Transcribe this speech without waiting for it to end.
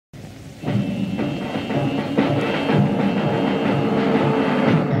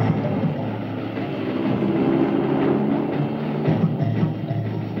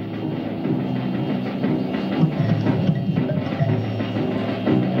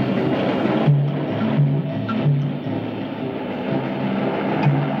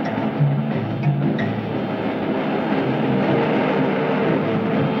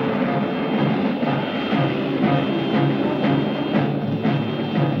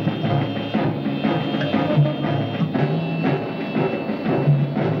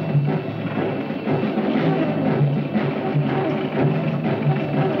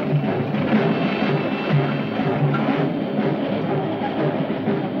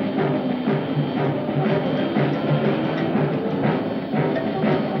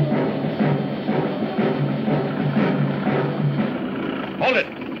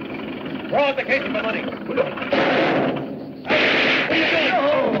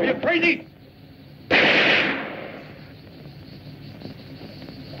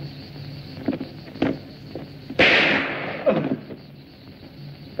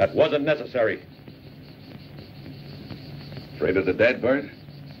That wasn't necessary. Afraid of the dead, Bert?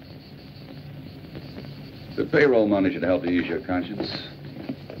 The payroll money should help you ease your conscience.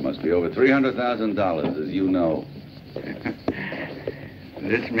 It must be over $300,000, as you know.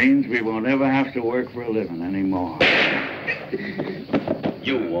 This means we won't ever have to work for a living anymore.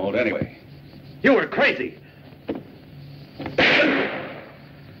 You won't, anyway. You were crazy.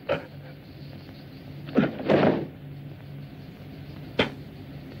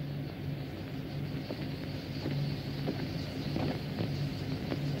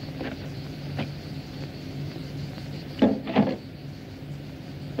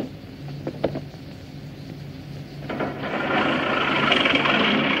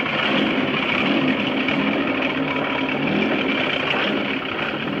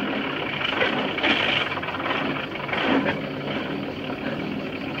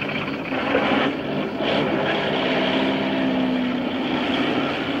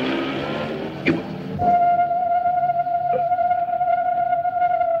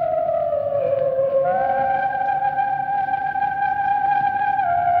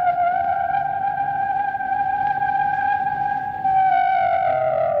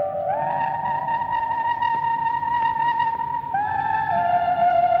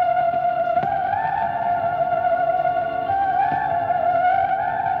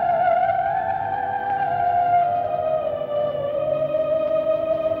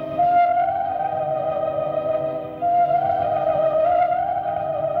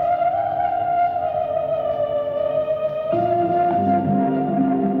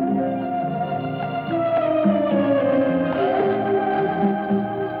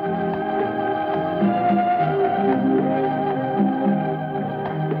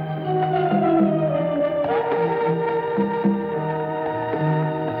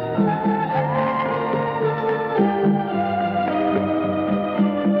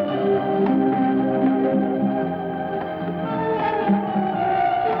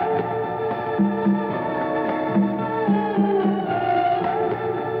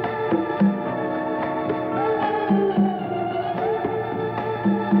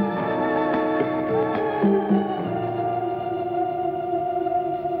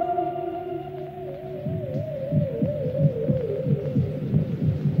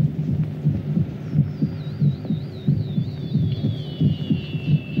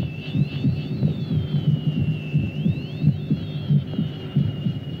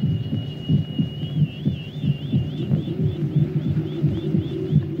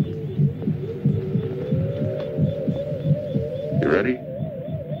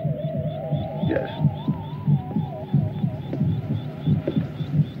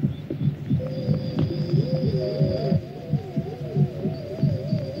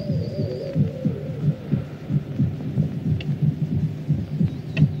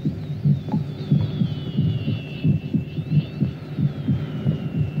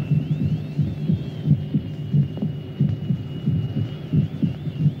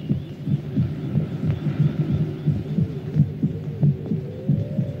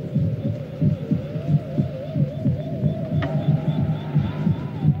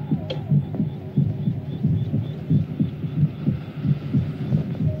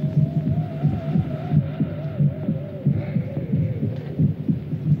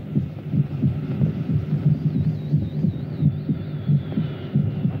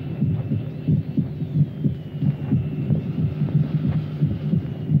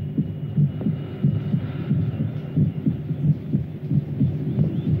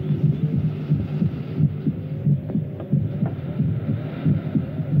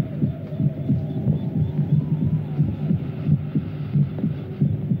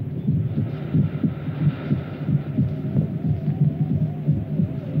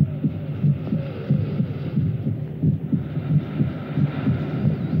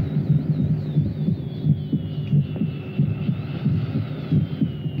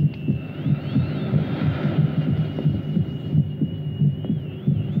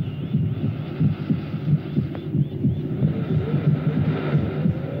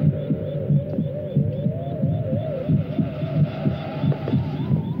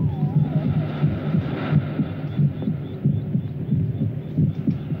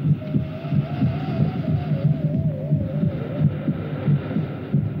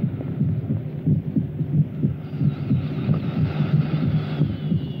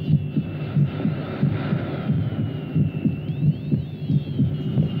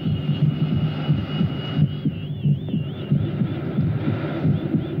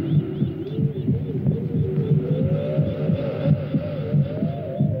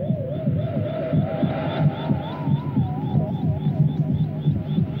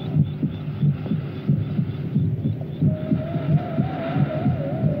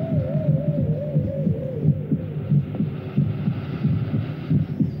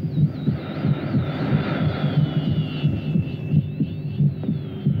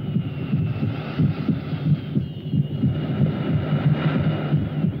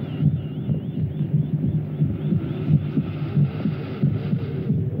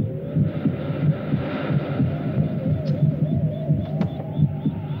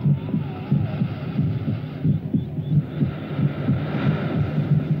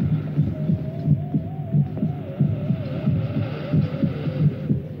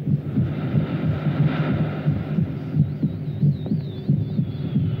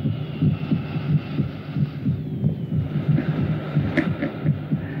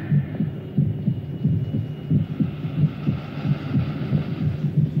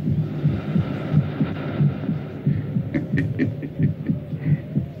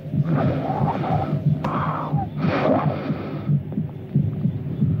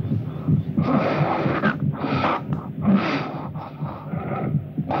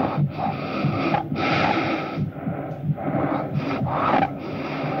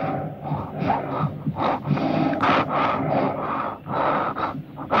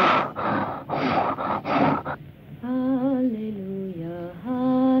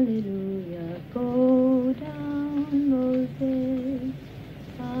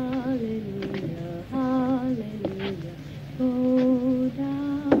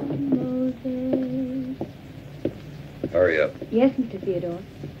 Julia. Yes, Mr. Theodore.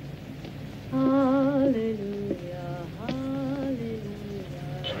 Hallelujah, hallelujah,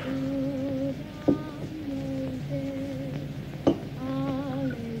 to thou Moses.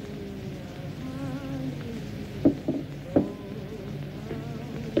 Hallelujah,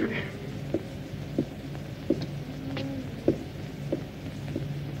 hallelujah,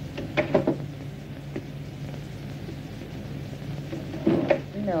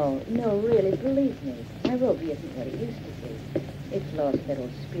 No, really, believe me. Nairobi isn't what it used to be. It's lost that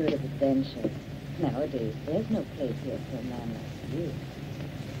old spirit of adventure. Nowadays, there's no place here for a man like you.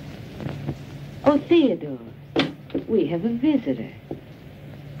 Oh, Theodore, we have a visitor.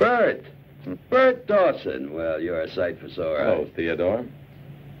 Bert. Bert Dawson. Well, you're a sight for sore eyes. Hello, Theodore.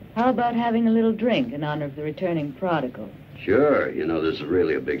 How about having a little drink in honor of the returning prodigal? Sure. You know, this is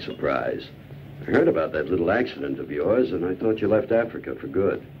really a big surprise. I heard about that little accident of yours, and I thought you left Africa for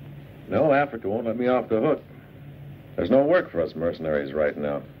good. No, Africa won't let me off the hook. There's no work for us mercenaries right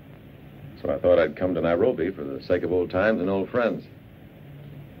now. So I thought I'd come to Nairobi for the sake of old times and old friends.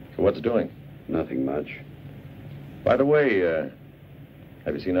 So what's doing? Nothing much. By the way,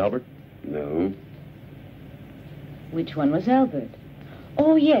 have you seen Albert? No. Which one was Albert?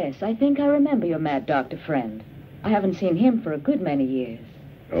 Oh, yes, I think I remember your mad doctor friend. I haven't seen him for a good many years.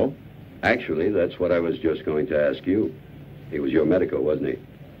 Oh? Actually, that's what I was just going to ask you. He was your medico, wasn't he?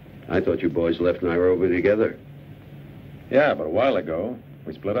 I thought you boys left Nairobi together. Yeah, but a while ago,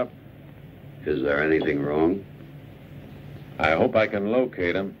 we split up. Is there anything wrong? I hope I can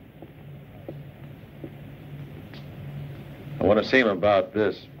locate him. I want to see him about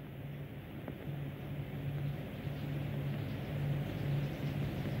this.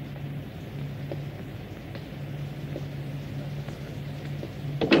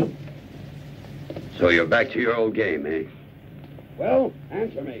 So you're back to your old game, eh? Well,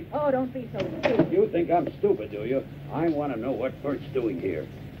 answer me. Oh, don't be so stupid. You think I'm stupid, do you? I want to know what Bert's doing here.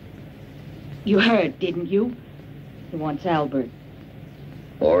 You heard, didn't you? He wants Albert.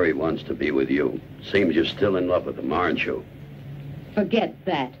 Or he wants to be with you. Seems you're still in love with him, aren't you? Forget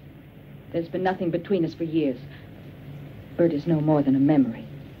that. There's been nothing between us for years. Bert is no more than a memory.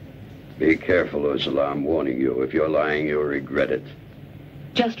 Be careful, Ursula. I'm warning you. If you're lying, you'll regret it.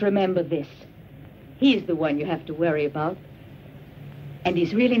 Just remember this. He's the one you have to worry about. And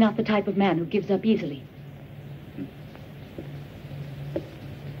he's really not the type of man who gives up easily.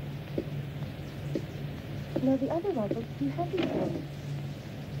 No, the other rifle's too heavy for me.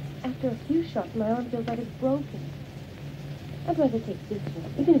 After a few shots, my arm feels like it's broken. I'd rather take this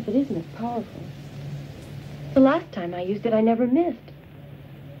one, even if it isn't as powerful. The last time I used it, I never missed.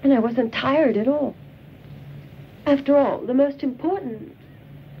 And I wasn't tired at all. After all, the most important...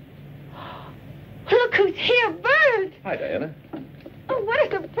 Look who's here, Bert! Hi, Diana. Oh, what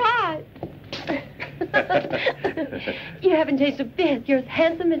a surprise! You haven't changed a bit. You're as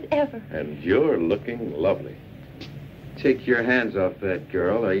handsome as ever. And you're looking lovely. Take your hands off that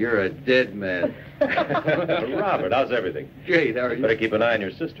girl, or you're a dead man. Robert, how's everything? Great, how are you? Better keep an eye on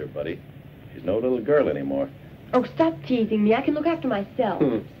your sister, buddy. She's no little girl anymore. Oh, stop teasing me. I can look after myself.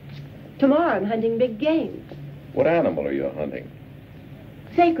 Tomorrow I'm hunting big game. What animal are you hunting?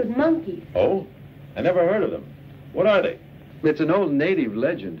 Sacred monkeys. Oh? I never heard of them. What are they? It's an old native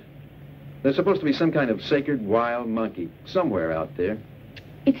legend. There's supposed to be some kind of sacred wild monkey somewhere out there.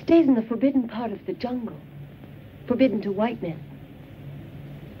 It stays in the forbidden part of the jungle. Forbidden to white men.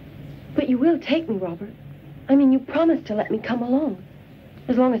 But you will take me, Robert. I mean, you promised to let me come along.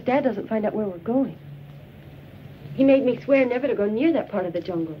 As long as Dad doesn't find out where we're going. He made me swear never to go near that part of the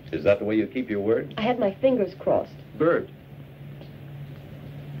jungle. Is that the way you keep your word? I had my fingers crossed. Bert.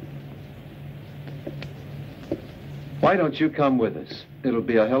 Why don't you come with us? It'll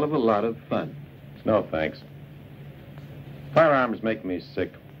be a hell of a lot of fun. No, thanks. Firearms make me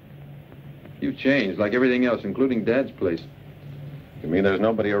sick. You've changed, like everything else, including Dad's place. You mean there's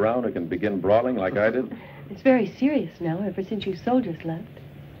nobody around who can begin brawling like I did? It's very serious now, ever since you soldiers left.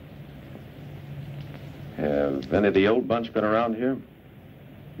 Have any of the old bunch been around here?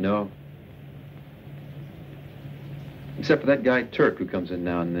 No. Except for that guy Turk who comes in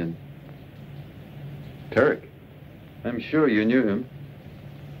now and then. Turk. I'm sure you knew him.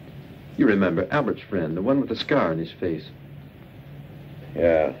 You remember Albert's friend, the one with the scar on his face.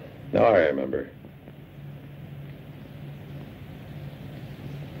 Yeah, now I remember.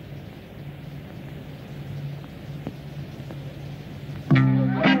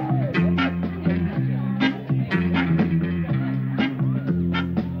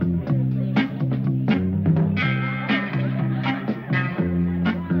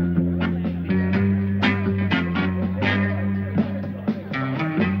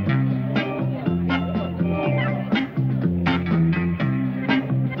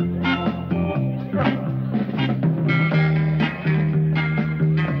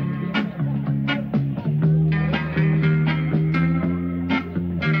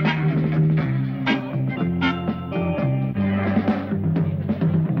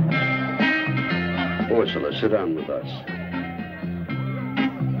 Ursula, sit down with us.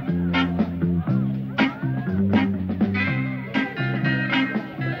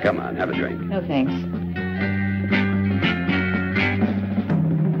 Come on, have a drink. No, thanks.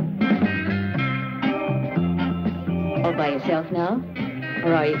 All by yourself now?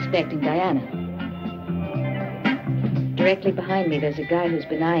 Or are you expecting Diana? Directly behind me, there's a guy who's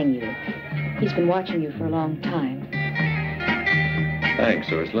been eyeing you. He's been watching you for a long time. Thanks,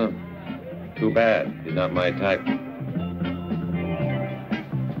 Ursula. Too bad. He's not my type.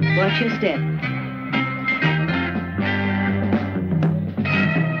 Watch your step.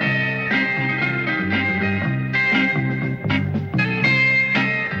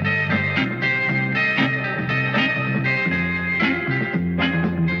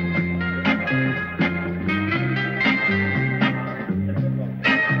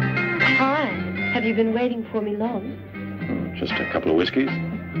 Have you been waiting for me long? Just a couple of whiskeys?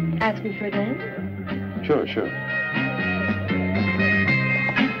 Ask me for a dance? Sure, sure.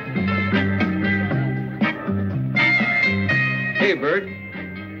 Hey, Bert.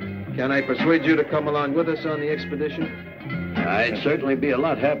 Can I persuade you to come along with us on the expedition? I'd certainly be a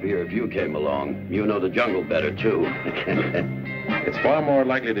lot happier if you came along. You know the jungle better, too. It's far more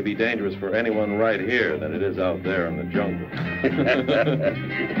likely to be dangerous for anyone right here than it is out there in the jungle.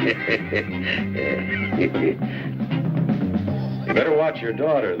 You better watch your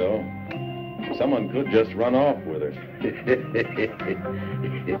daughter, though. Someone could just run off with her.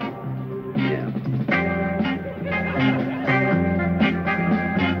 Yeah.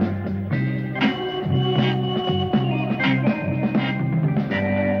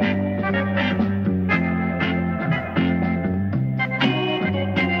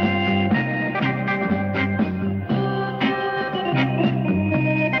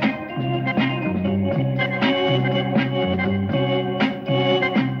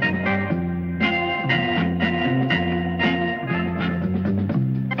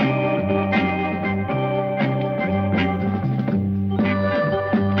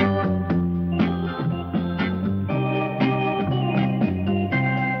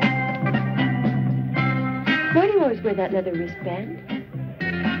 Wear that leather wristband.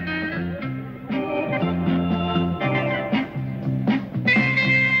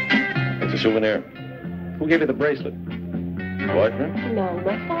 It's a souvenir. Who gave you the bracelet? Boyfriend? No,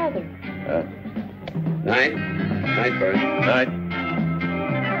 my father. Night. Night, Bert. Night.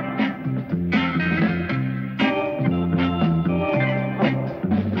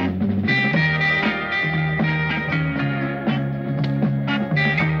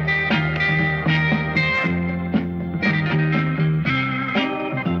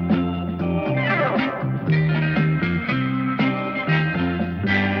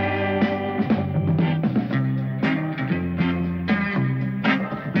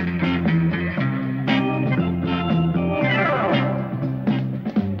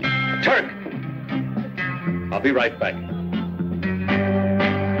 I'll be right back.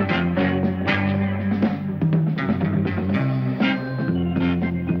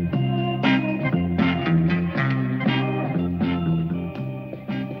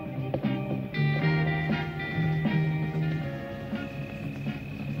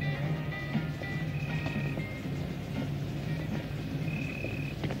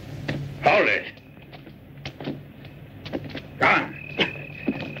 Hold it. Gone.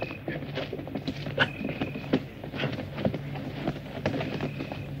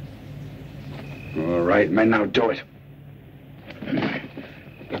 All right, men, now do it.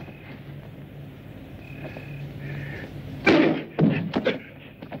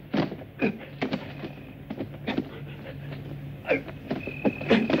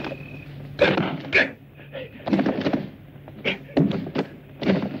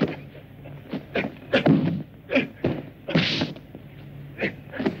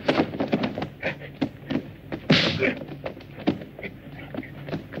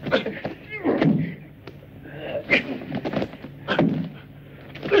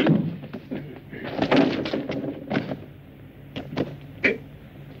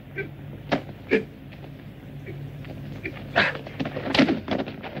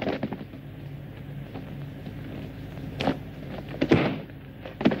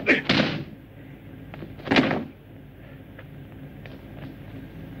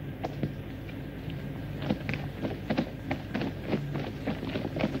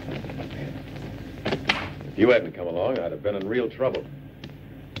 If you hadn't come along, I'd have been in real trouble.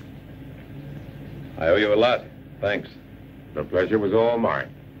 I owe you a lot. Thanks. The pleasure was all mine.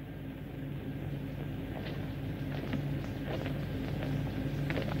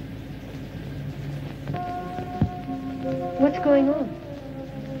 What's going on?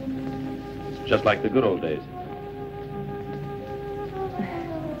 just like the good old days.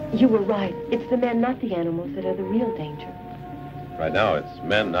 You were right. It's the men, not the animals, that are the real danger. Right now, it's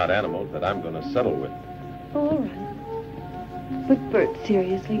men, not animals, that I'm going to settle with. Oh, all right. But, Bert,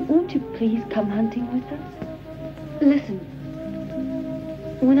 seriously, won't you please come hunting with us? Listen,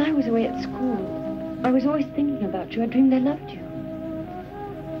 when I was away at school, I was always thinking about you. I dreamed I loved you.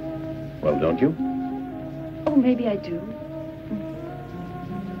 Well, don't you? Oh, maybe I do.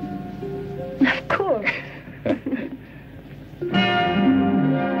 Of course.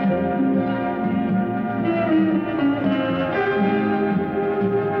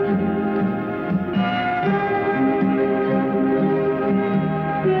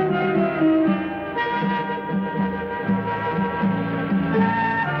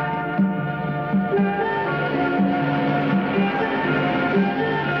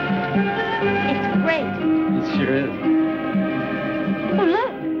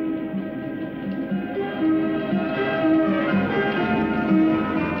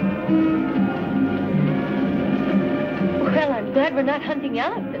 We're not hunting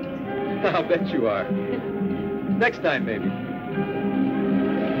elephants. I'll bet you are. Next time, maybe.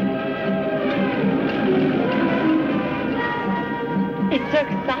 It's so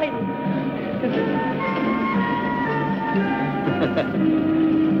exciting.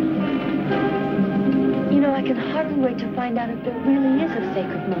 You know, I can hardly wait to find out if there really is a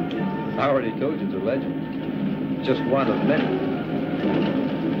sacred monkey. I already told you it's a legend. Just one of many.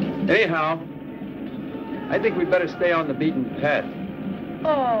 Anyhow, I think we'd better stay on the beaten path.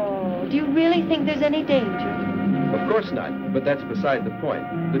 Oh, do you really think there's any danger? Of course not, but that's beside the point.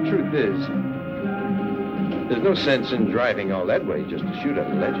 The truth is, there's no sense in driving all that way just to shoot at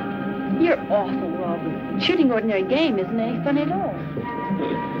a legend. You're awful, Robert. Shooting ordinary game isn't any fun at all.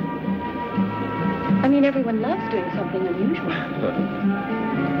 I mean, everyone loves doing something unusual.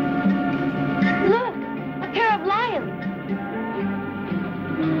 Look, a pair of lions.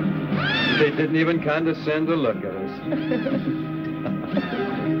 They didn't even condescend to look at us.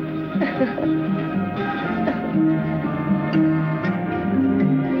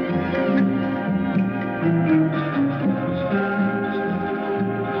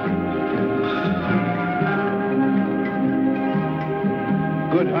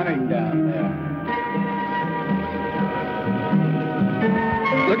 Good hunting down there.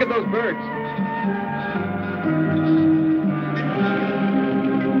 Look at those birds.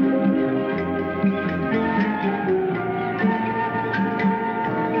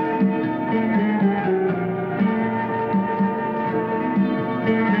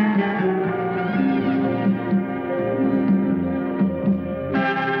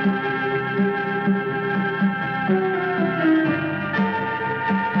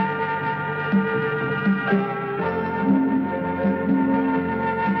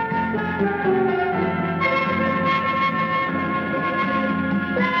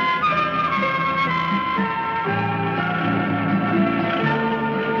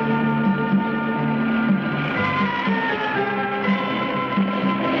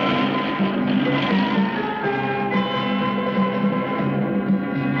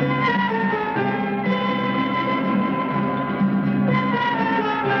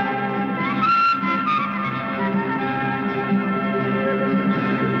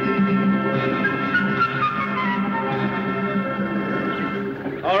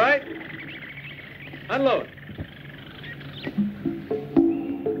 Unload.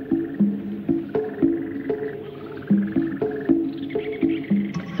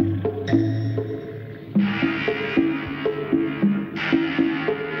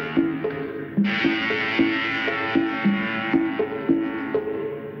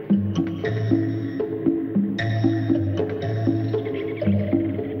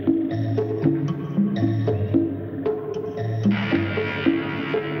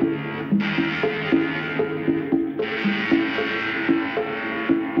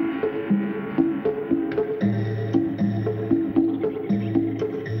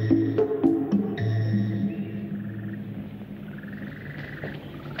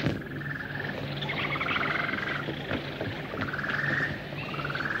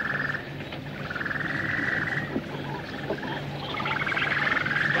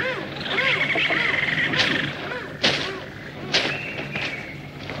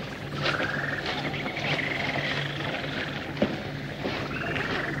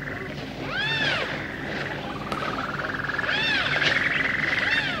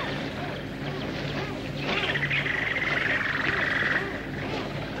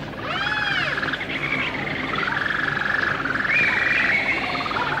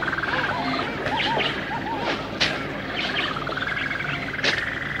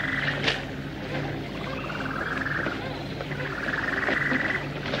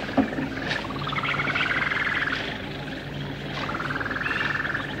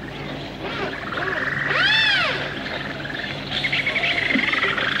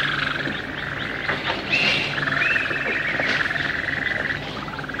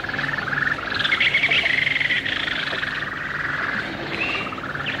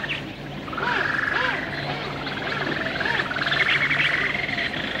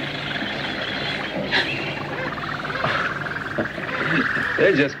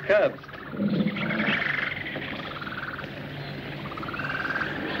 They're just cubs.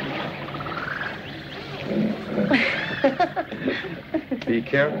 Be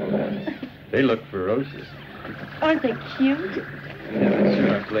careful. They look ferocious. Aren't they cute? Yeah, they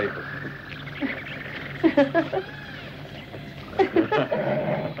sure are playful.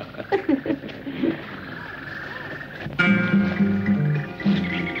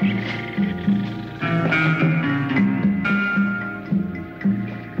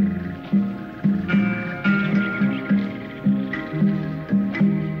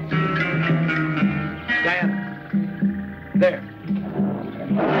 Diana. There.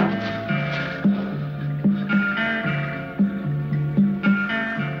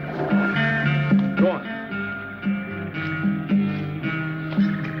 Go on.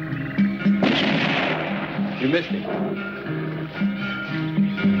 You missed him.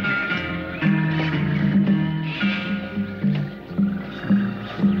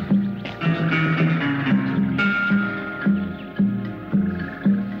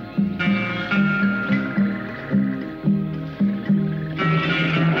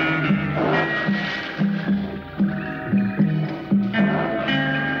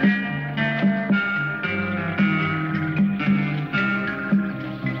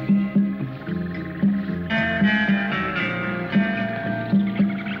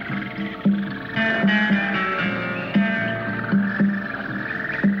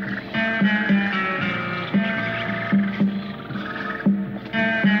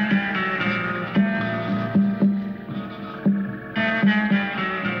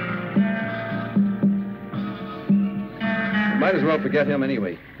 Might as well forget him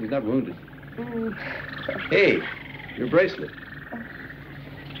anyway. He's not wounded. Hey, your bracelet.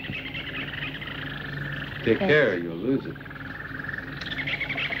 Take care, you'll lose it.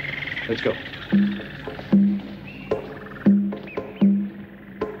 Let's go.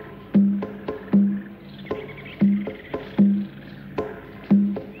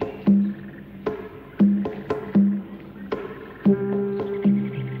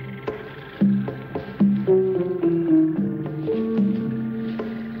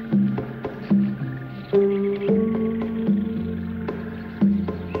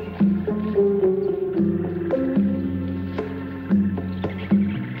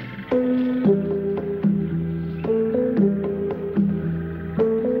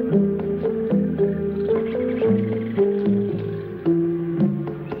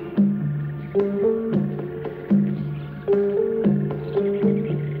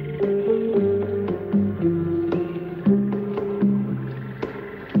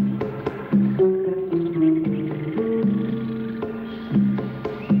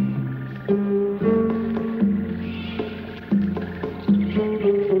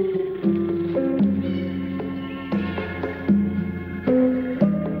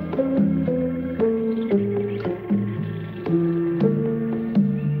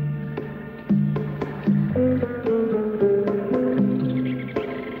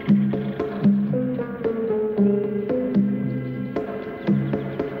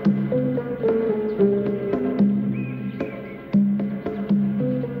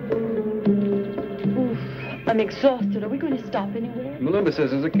 I'm exhausted. Are we going to stop anywhere? Malumba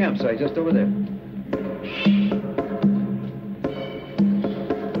says there's a campsite just over there.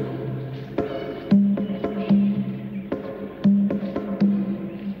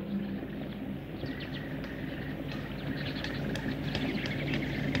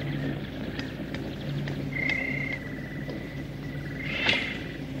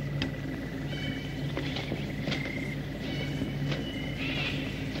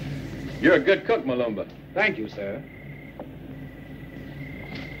 You're a good cook, Malumba. Thank you, sir.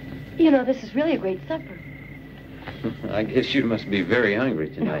 You know, this is really a great supper. I guess you must be very hungry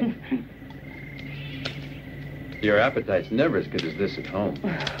tonight. Your appetite's never as good as this at home.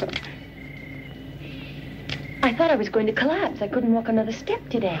 I thought I was going to collapse. I couldn't walk another step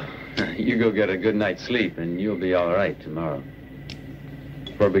today. You go get a good night's sleep, and you'll be all right tomorrow.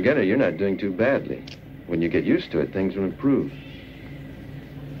 For a beginner, you're not doing too badly. When you get used to it, things will improve.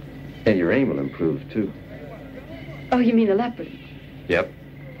 And your aim will improve, too. Oh, you mean the leopard? Yep.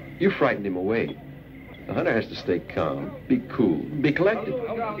 You frightened him away. The hunter has to stay calm, be cool, be collected.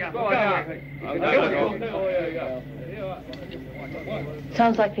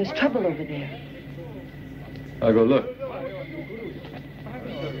 Sounds like there's trouble over there. I'll go look.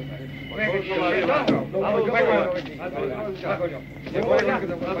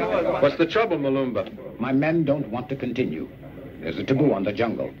 What's the trouble, Malumba? My men don't want to continue. There's a taboo on the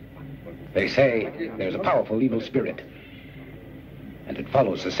jungle. They say there's a powerful evil spirit, and it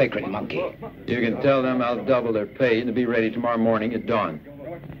follows the sacred monkey. You can tell them I'll double their pay and to be ready tomorrow morning at dawn.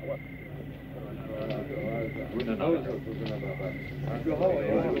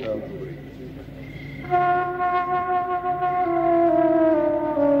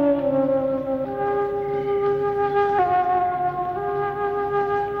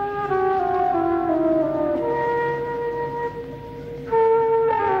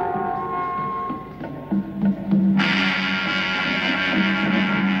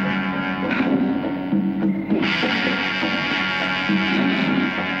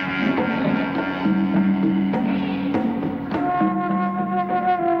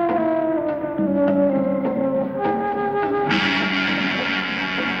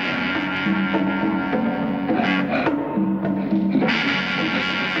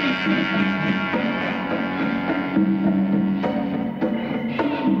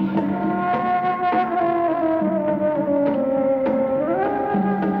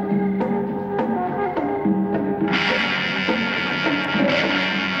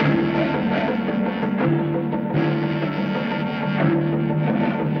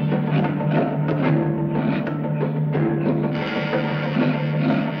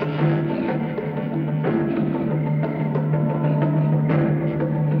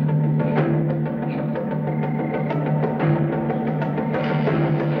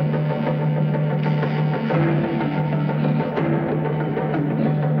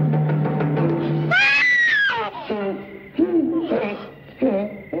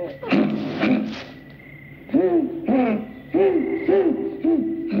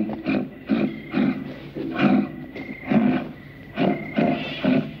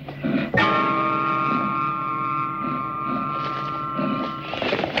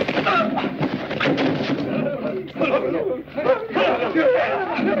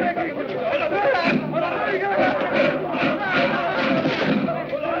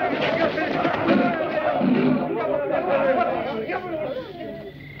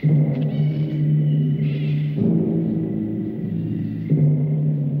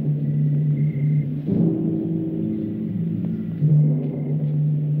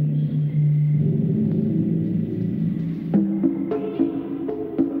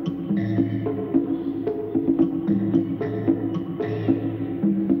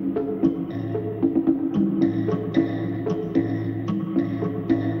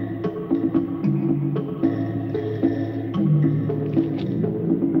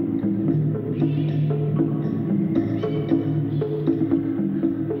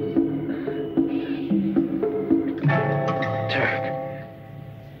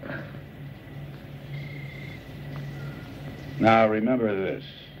 Now, remember this.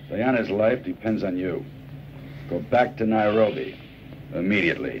 Diana's life depends on you. Go back to Nairobi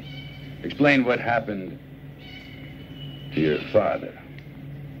immediately. Explain what happened to your father.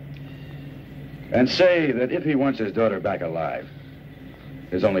 And say that if he wants his daughter back alive,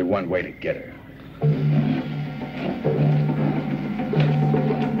 there's only one way to get her.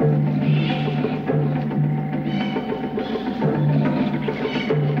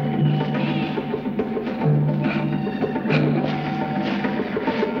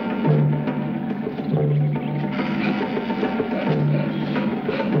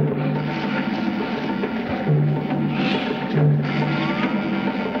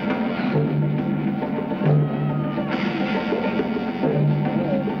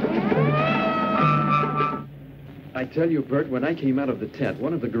 I tell you, Bert, when I came out of the tent,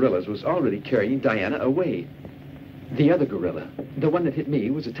 one of the gorillas was already carrying Diana away. The other gorilla, the one that hit me,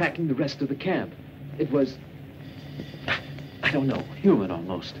 was attacking the rest of the camp. It was, I don't know, human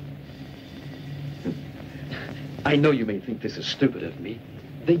almost. I know you may think this is stupid of me.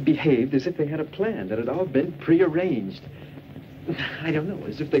 They behaved as if they had a plan that had all been prearranged. I don't know,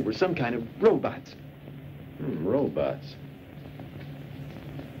 as if they were some kind of robots. Robots.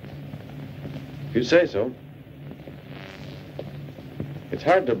 If you say so. It's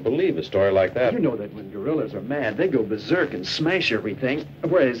hard to believe a story like that. You know that when gorillas are mad, they go berserk and smash everything,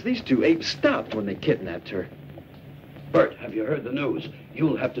 whereas these two apes stopped when they kidnapped her. Bert, have you heard the news?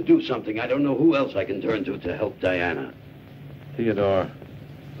 You'll have to do something. I don't know who else I can turn to help Diana. Theodore,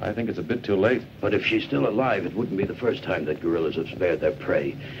 I think it's a bit too late. But if she's still alive, it wouldn't be the first time that gorillas have spared their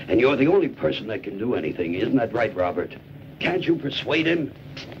prey. And you're the only person that can do anything. Isn't that right, Robert? Can't you persuade him?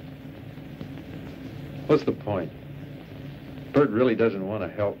 What's the point? Bert really doesn't want to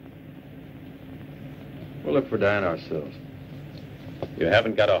help. We'll look for Diana ourselves. You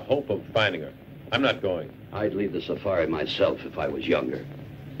haven't got a hope of finding her. I'm not going. I'd leave the safari myself if I was younger.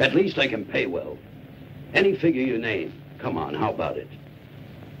 At least I can pay well. Any figure you name. Come on, how about it?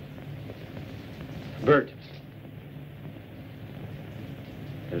 Bert,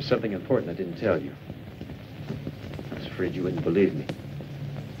 there's something important I didn't tell you. I was afraid you wouldn't believe me.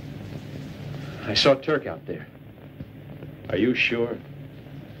 I saw Turk out there. Are you sure?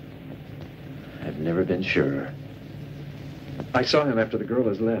 I've never been surer. I saw him after the girl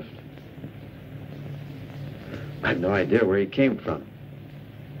has left. I have no idea where he came from.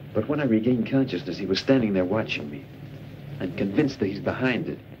 But when I regained consciousness, he was standing there watching me. I'm convinced that he's behind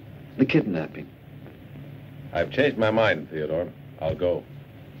it. The kidnapping. I've changed my mind, Theodore. I'll go.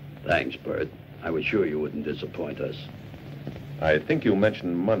 Thanks, Bert. I was sure you wouldn't disappoint us. I think you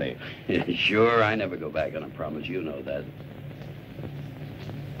mentioned money. Sure, I never go back on a promise. You know that.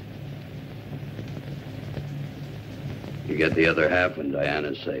 You get the other half when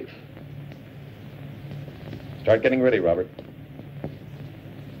Diana's safe. Start getting ready, Robert.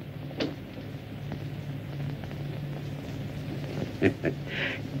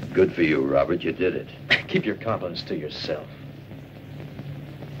 Good for you, Robert. You did it. Keep your compliments to yourself.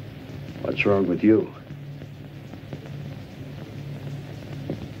 What's wrong with you?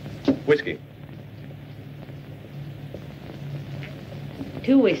 Whiskey.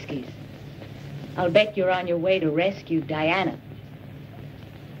 2 whiskeys. I'll bet you're on your way to rescue Diana.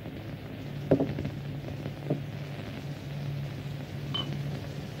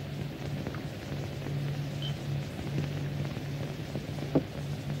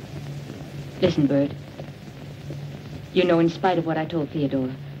 Listen, Bert. You know, in spite of what I told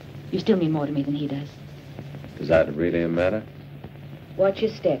Theodore, you still mean more to me than he does. Does that really matter? Watch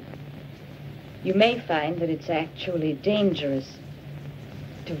your step. You may find that it's actually dangerous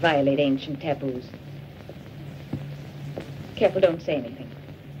to violate ancient taboos. Careful, don't say anything.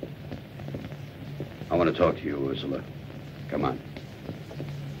 I want to talk to you, Ursula. Come on.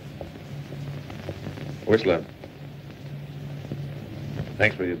 Ursula.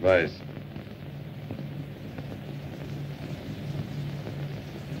 Thanks for the advice.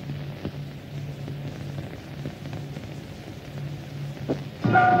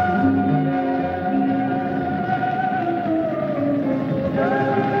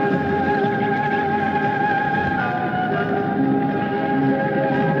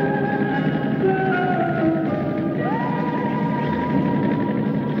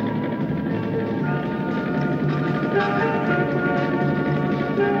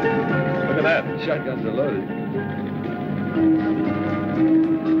 Shotguns are loaded.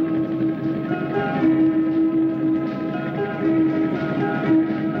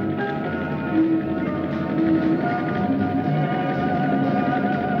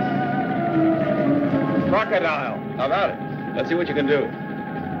 Crocodile. How about it? Let's see what you can do.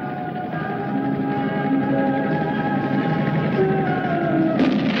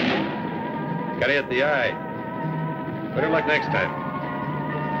 Gotta hit the eye. Better luck next time.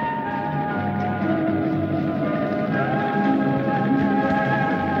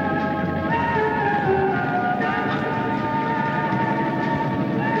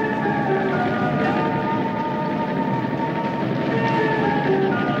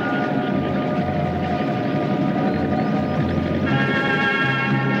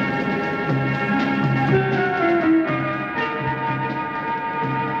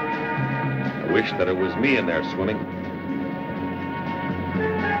 That it was me in there swimming.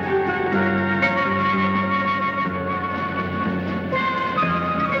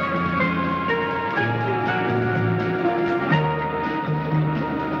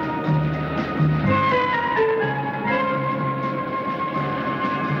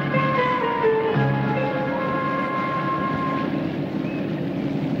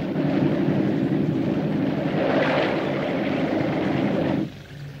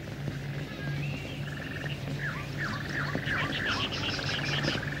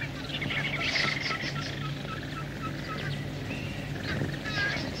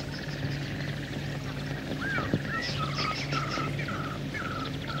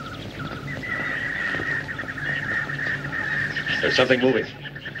 There's something moving.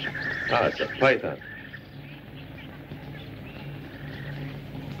 Ah, it's a python.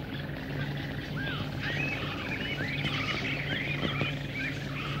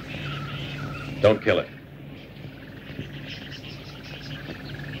 Don't kill it.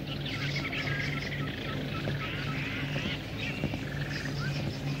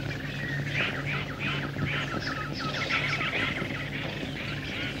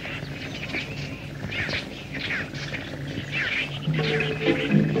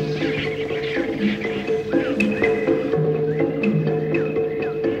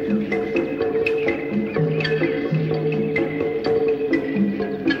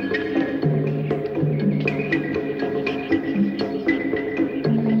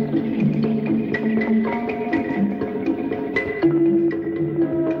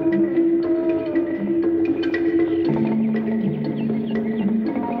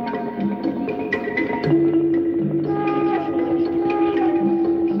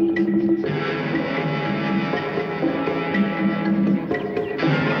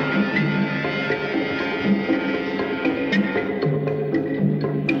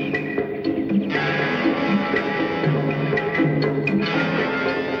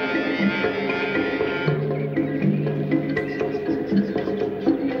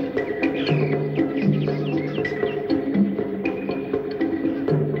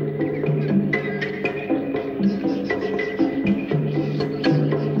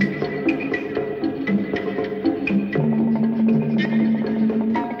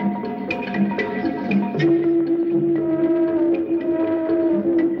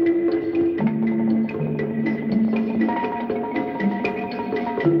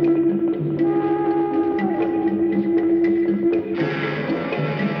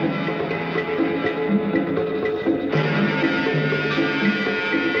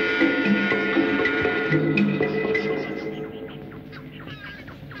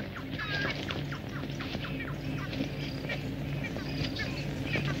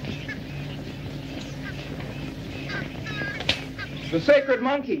 The sacred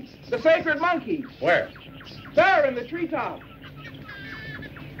monkeys. The sacred monkeys. Where? There in the treetop.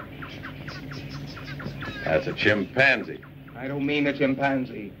 That's a chimpanzee. I don't mean a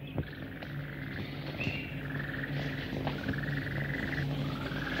chimpanzee.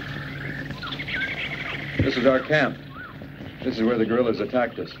 This is our camp. This is where the guerrillas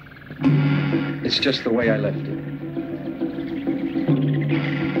attacked us. It's just the way I left it.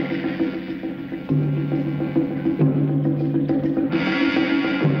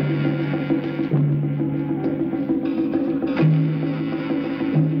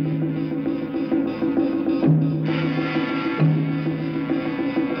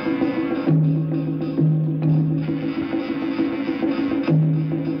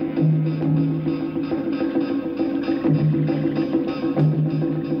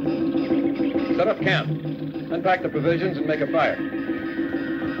 Set up camp. Unpack the provisions and make a fire.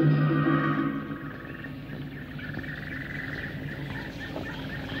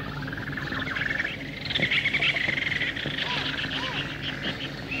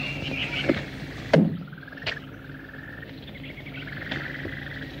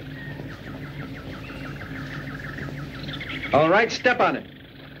 All right, step on it.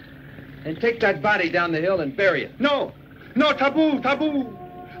 And take that body down the hill and bury it. No. No, taboo, taboo.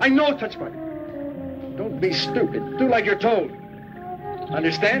 I know touch body. Don't be stupid. Do like you're told.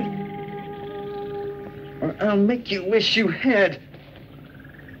 Understand? Or I'll make you wish you had.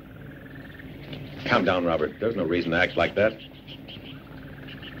 Calm down, Robert. There's no reason to act like that.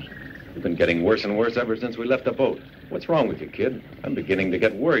 You've been getting worse and worse ever since we left the boat. What's wrong with you, kid? I'm beginning to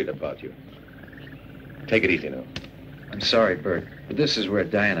get worried about you. Take it easy now. I'm sorry, Bert, but this is where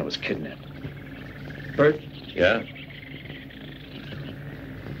Diana was kidnapped. Bert? Yeah?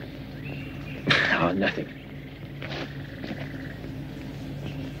 Oh, nothing.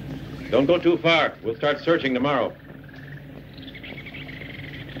 Don't go too far. We'll start searching tomorrow.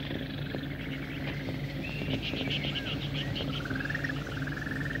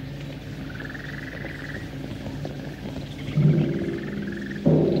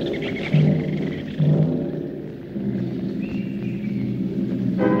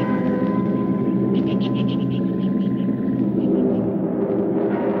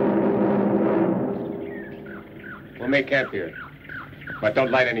 We'll make camp here. But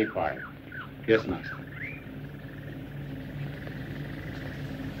don't light any fire. Yes, master.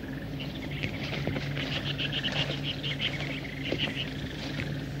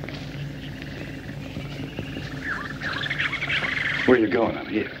 Where you going? I'm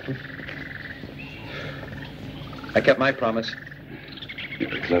here. I kept my promise.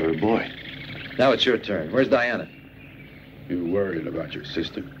 You're a clever boy. Now it's your turn. Where's Diana? You worried about your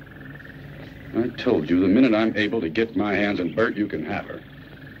sister? I told you the minute I'm able to get my hands on Bert, you can have her.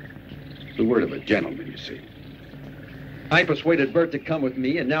 The word of a gentleman, you see. I persuaded Bert to come with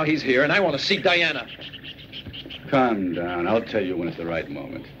me, and now he's here, and I want to see Diana. Calm down. I'll tell you when it's the right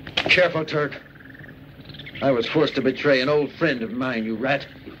moment. Careful, Turk. I was forced to betray an old friend of mine, you rat.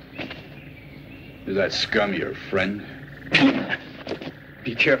 Is that scum your friend?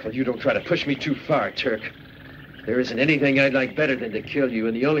 Be careful you don't try to push me too far, Turk. There isn't anything I'd like better than to kill you,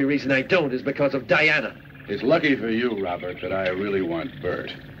 and the only reason I don't is because of Diana. It's lucky for you, Robert, that I really want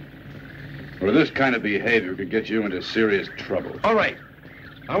Bert. Or this kind of behavior could get you into serious trouble. All right.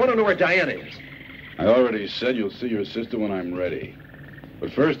 I want to know where Diana is. I already said you'll see your sister when I'm ready.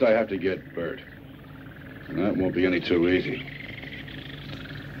 But first I have to get Bert. And that won't be any too easy.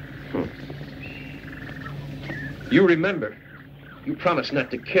 You remember, you promised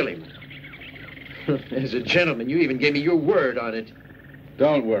not to kill him. As a gentleman, you even gave me your word on it.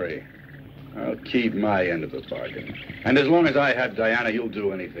 Don't worry. I'll keep my end of the bargain. And as long as I have Diana, you'll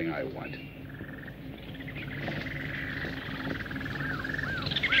do anything I want.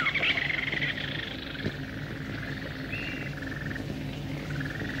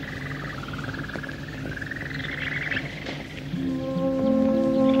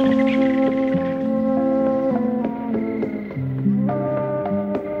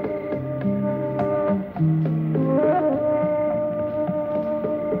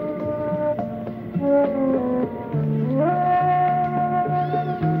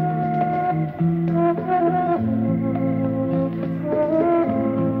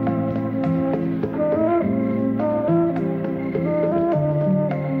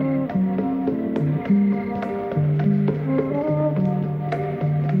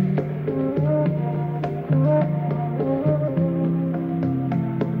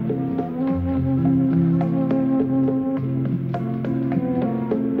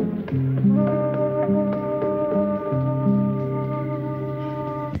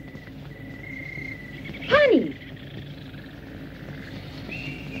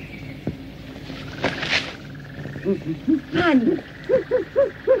 Honey.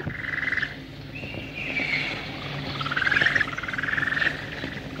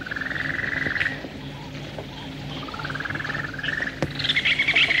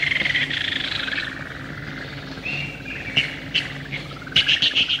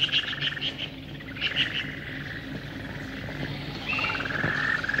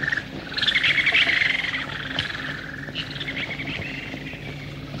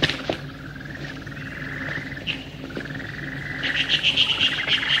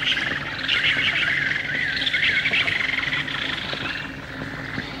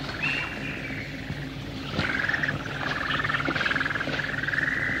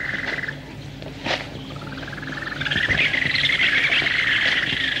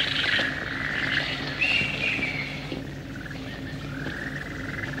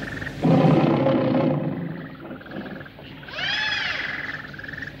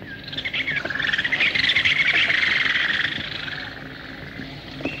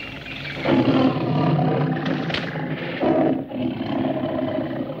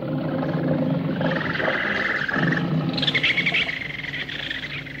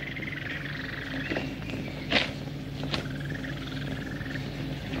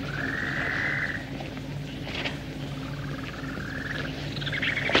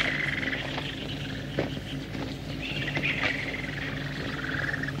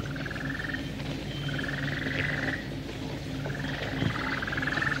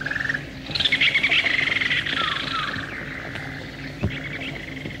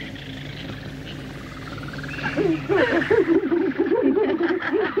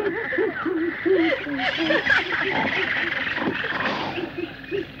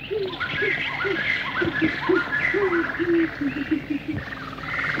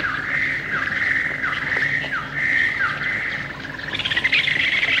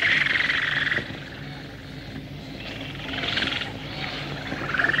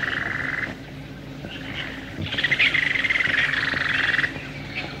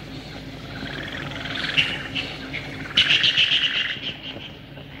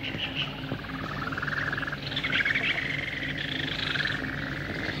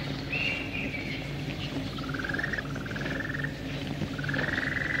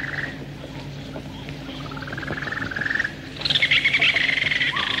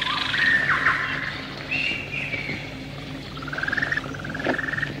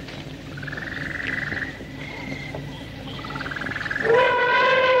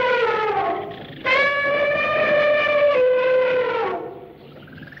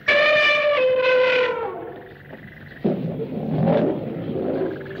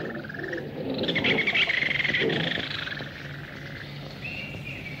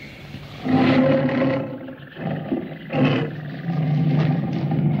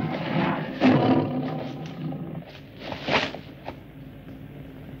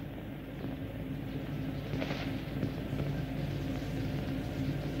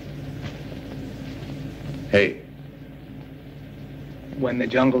 Hey. When the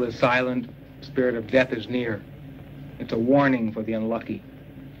jungle is silent, the spirit of death is near. It's a warning for the unlucky.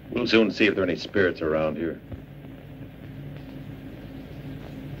 We'll soon see if there are any spirits around here.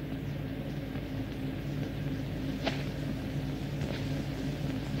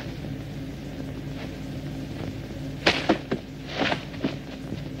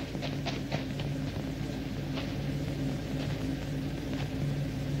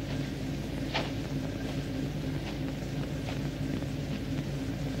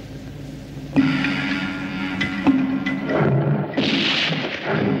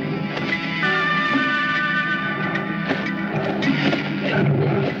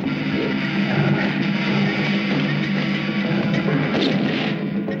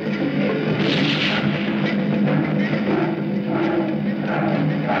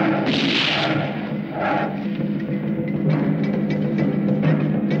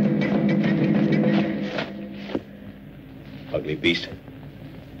 Ugly beast.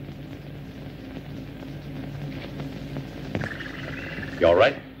 You all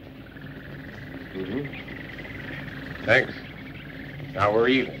right? Mm-hmm. Thanks. Now we're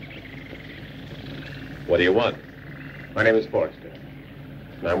even. What do you want? My name is Forrester,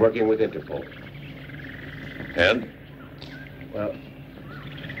 and I'm working with Interpol. And? Well,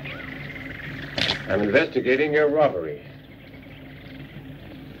 I'm investigating your robbery.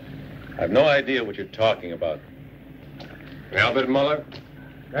 I've no idea what you're talking about. Albert Muller?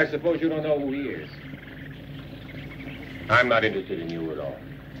 I suppose you don't know who he is. I'm not interested in you at all.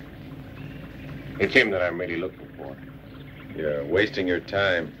 It's him that I'm really looking for. You're wasting your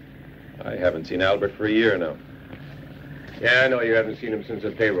time. I haven't seen Albert for a year now. Yeah, I know you haven't seen him since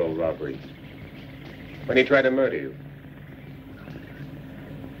the payroll robbery. When he tried to murder you.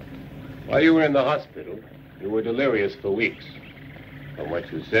 While you were in the hospital, you were delirious for weeks. From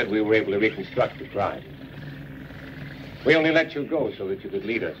what you said, we were able to reconstruct the crime. We only let you go so that you could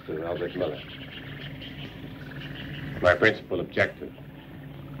lead us to Albert Miller. My principal objective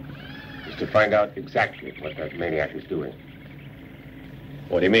is to find out exactly what that maniac is doing.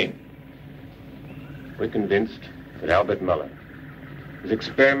 What do you mean? We're convinced that Albert Miller is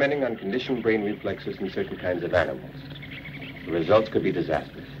experimenting on conditioned brain reflexes in certain kinds of animals. The results could be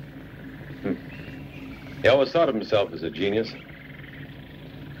disastrous. He always thought of himself as a genius.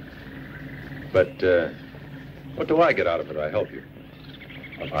 But, what do I get out of it? I help you.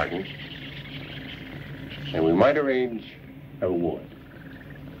 A pardon? And we might arrange a reward.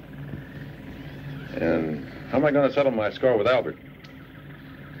 And how am I going to settle my score with Albert?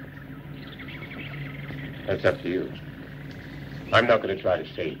 That's up to you. I'm not going to try to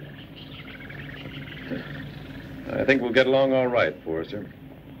save you. I think we'll get along all right, Forrester.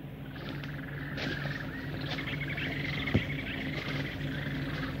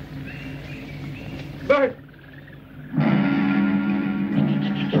 Bert!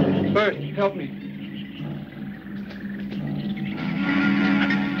 Bert, help me.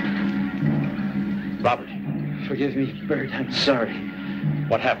 Robert, forgive me, Bert. I'm sorry.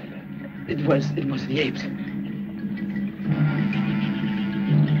 What happened? It was the apes.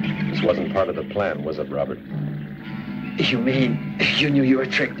 This wasn't part of the plan, was it, Robert? You mean you knew you were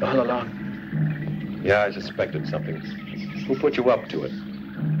tricked all along? Yeah, I suspected something. Who put you up to it?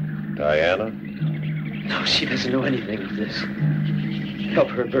 Diana? No, she doesn't know anything of this. Help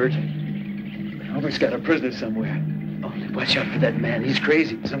her, Bert. Albert's got a prisoner somewhere. Only watch out for that man. He's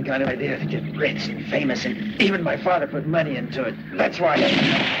crazy. Some kind of idea to get rich and famous, and even my father put money into it. That's why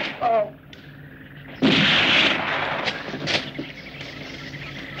Oh.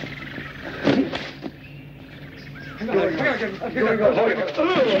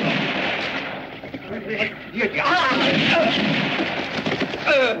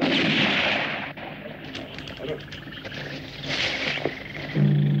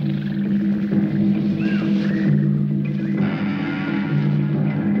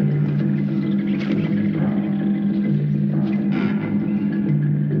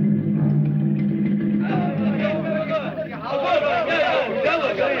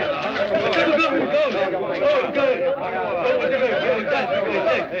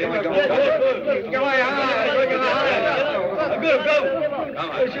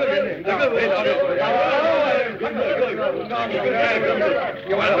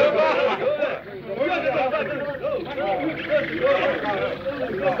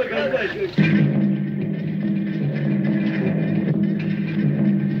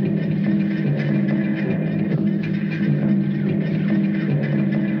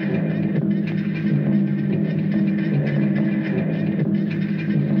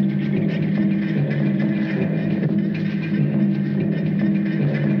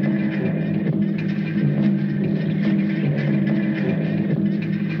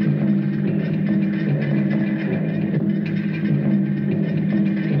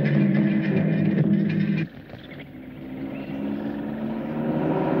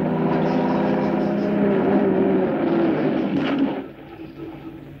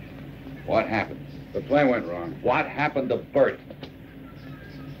 What happened? The plane went wrong. What happened to Bert?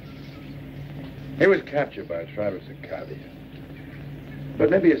 He was captured by Travis Acadi. But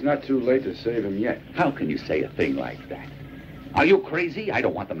maybe it's not too late to save him yet. How can you say a thing like that? Are you crazy? I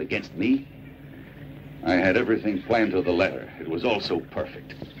don't want them against me. I had everything planned to the letter. It was all so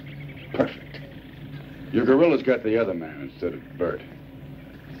perfect. Perfect. Your guerrillas got the other man instead of Bert.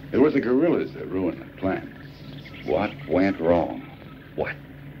 It was the guerrillas that ruined the plan. What went wrong? What?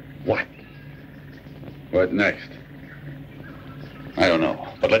 What next? I don't know,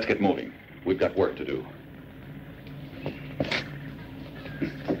 but let's get moving. We've got work to do.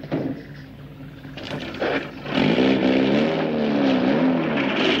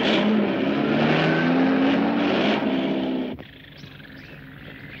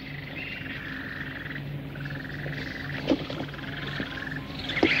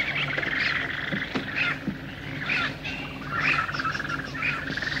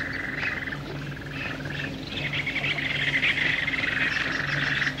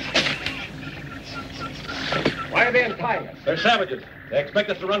 Why are they untying us? They're savages. They expect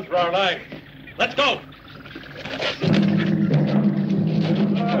us to run for our lives. Let's go!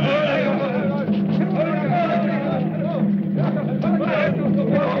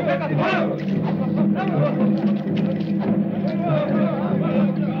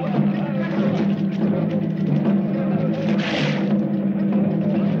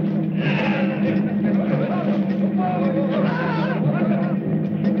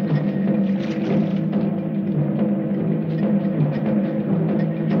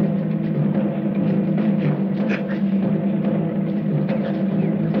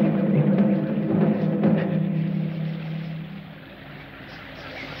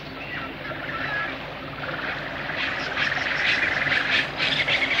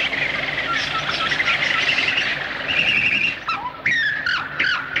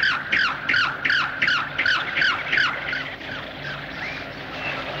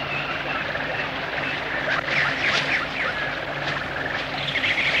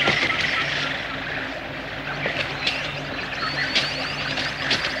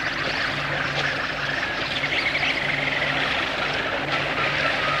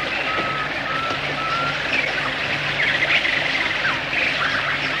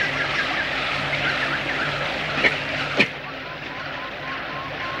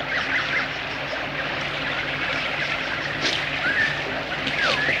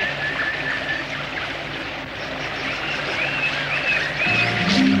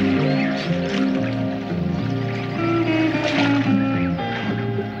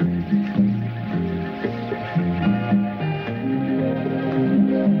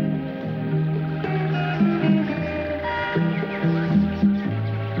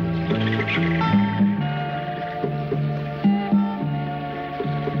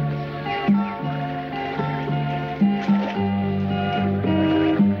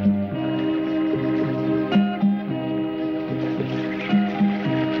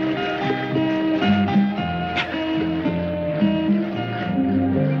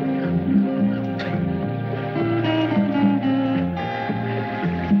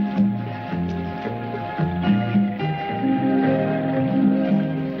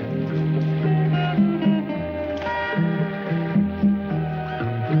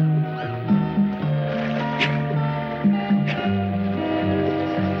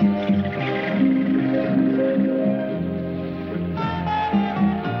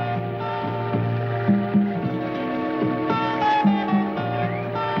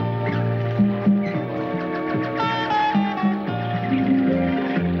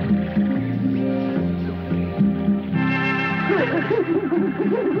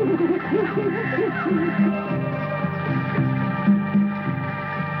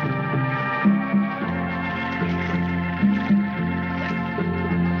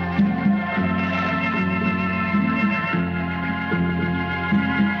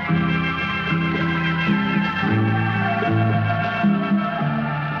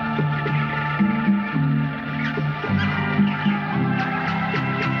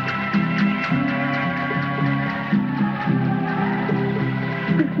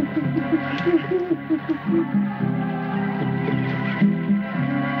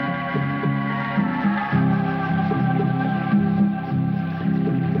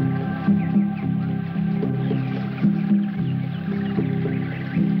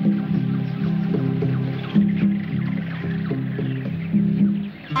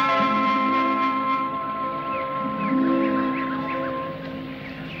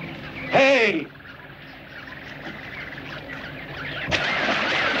 Hey!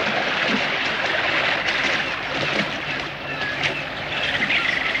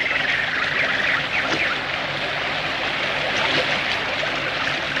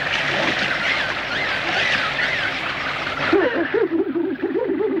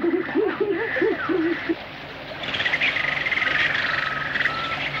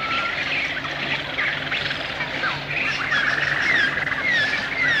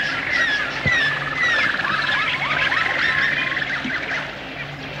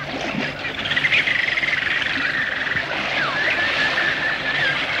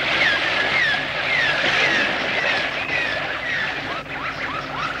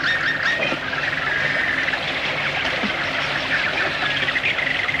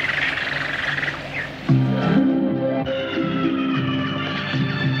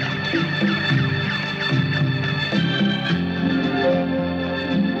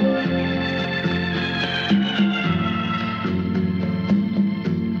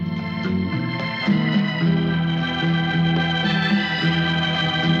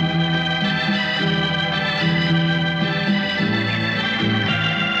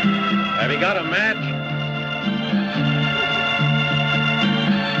 Have you got a match?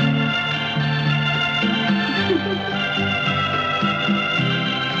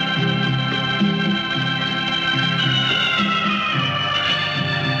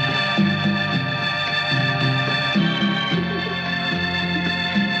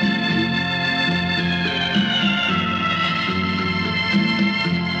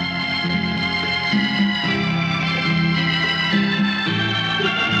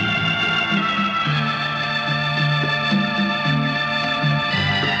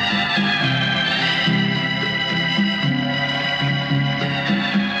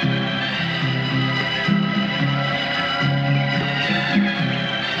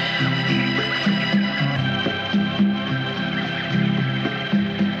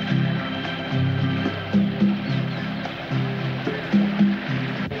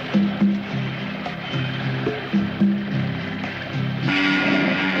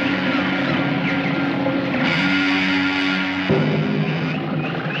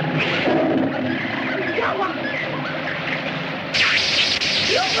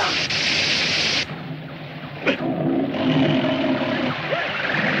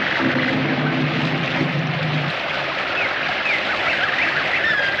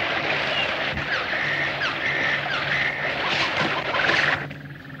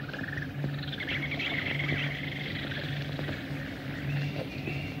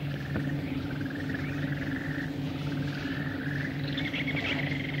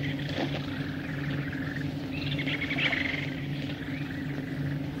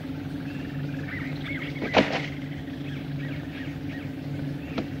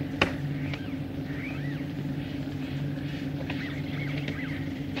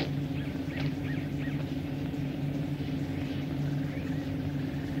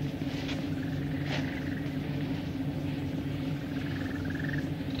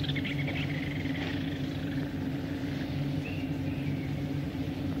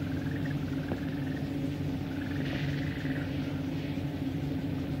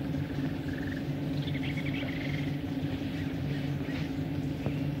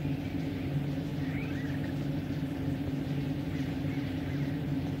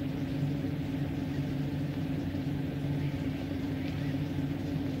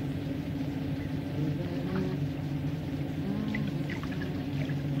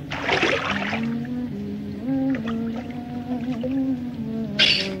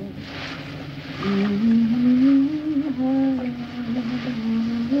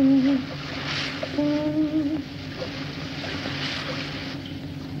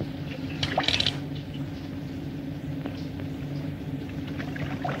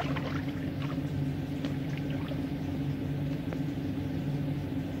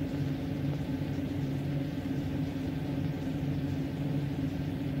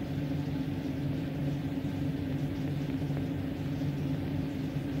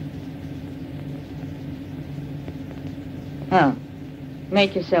 Oh,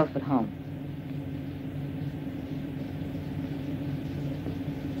 make yourself at home.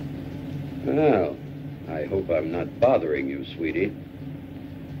 Well, I hope I'm not bothering you, sweetie.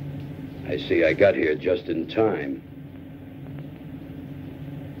 I see I got here just in time.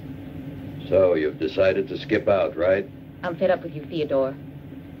 So, you've decided to skip out, right? I'm fed up with you, Theodore.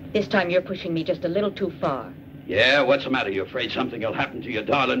 This time you're pushing me just a little too far. Yeah, what's the matter? You afraid something will happen to your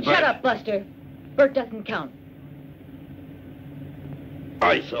darling Bert? Shut up, Buster. Bert doesn't count.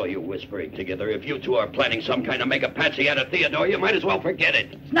 I saw you whispering together. If you two are planning some kind of make-a-patsy out of Theodore, you might as well forget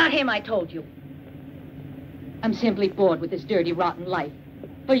it. It's not him, I told you. I'm simply bored with this dirty, rotten life.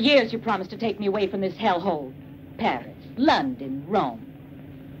 For years you promised to take me away from this hellhole. Paris, London, Rome.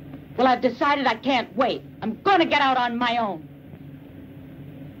 Well, I've decided I can't wait. I'm gonna get out on my own.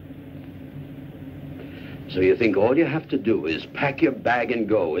 So you think all you have to do is pack your bag and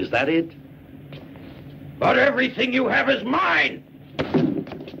go, is that it? But everything you have is mine!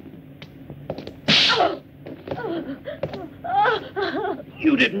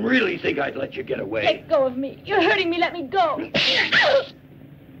 You didn't really think I'd let you get away. Let go of me. You're hurting me. Let me go.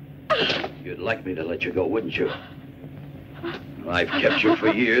 You'd like me to let you go, wouldn't you? I've kept you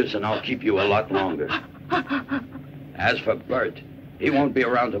for years, and I'll keep you a lot longer. As for Bert, he won't be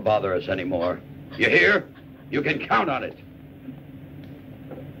around to bother us anymore. You hear? You can count on it.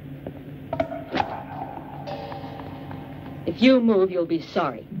 If you move, you'll be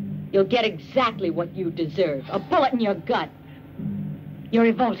sorry. You'll get exactly what you deserve. A bullet in your gut. You're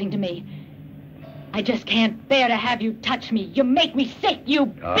revolting to me. I just can't bear to have you touch me. You make me sick, you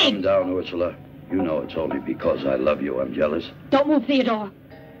Calm big... down, Ursula. You know it's only because I love you I'm jealous. Don't move, Theodore.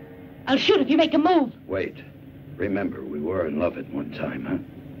 I'll shoot if you make a move. Wait. Remember, we were in love at one time, huh?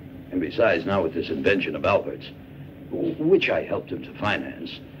 And besides, now with this invention of Albert's, which I helped him to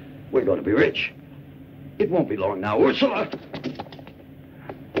finance, we're going to be rich. It won't be long now, Ursula!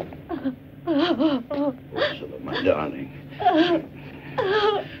 Ursula, my darling.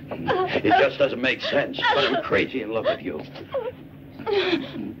 It just doesn't make sense, but I'm crazy in love with you.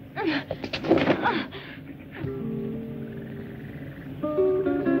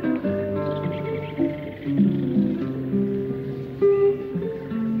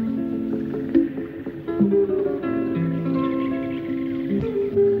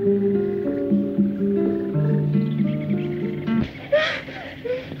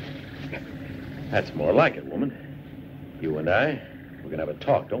 That's more like it, woman. You and I, we're gonna have a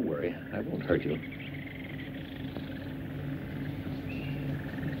talk. Don't worry. I won't hurt you.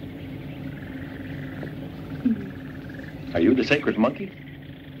 Are you the sacred monkey?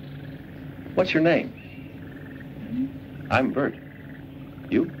 What's your name? I'm Bert.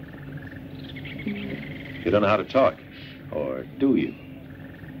 You? You don't know how to talk. Or do you?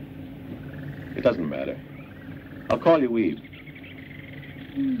 It doesn't matter. I'll call you Eve.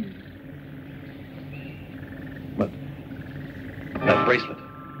 What? That bracelet.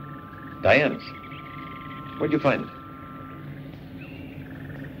 Diana's. Where'd you find it?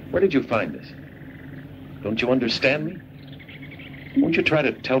 Where did you find this? Don't you understand me? Won't you try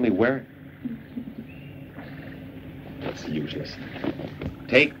to tell me where? That's useless.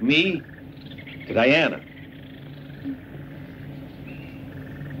 Take me to Diana.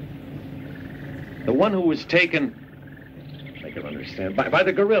 The one who was taken, I can understand, by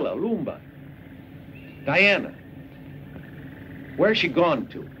the gorilla, Roomba. Diana. Where's she gone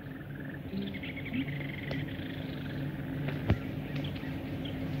to?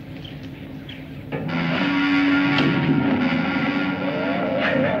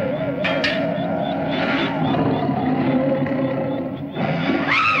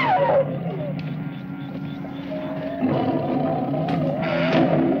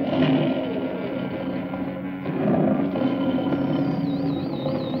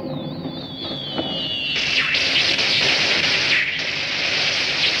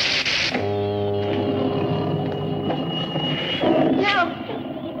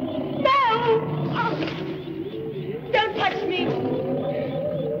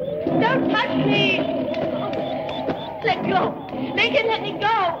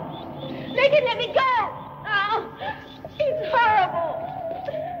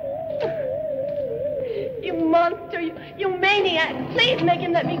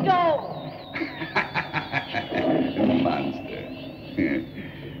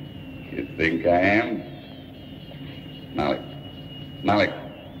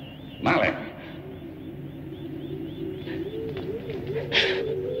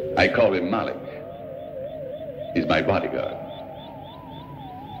 I call him Malik. He's my bodyguard.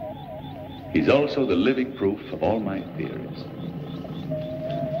 He's also the living proof of all my theories.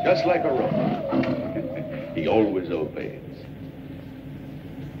 Just like a robot. He always obeys.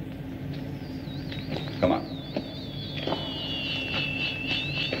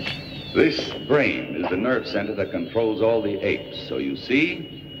 This brain is the nerve center that controls all the apes. So you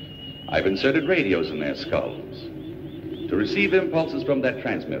see, I've inserted radios in their skulls to receive impulses from that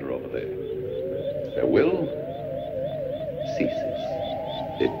transmitter over there. Their will ceases.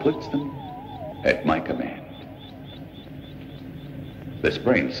 It puts them at my command. This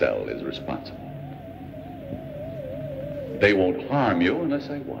brain cell is responsible. They won't harm you unless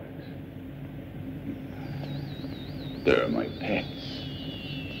I want it. They're my pets.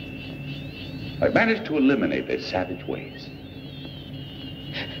 I've managed to eliminate their savage ways.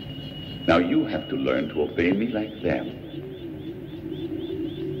 Now you have to learn to obey me like them.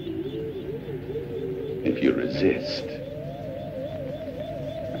 If you resist,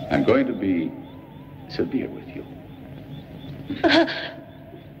 I'm going to be severe with you.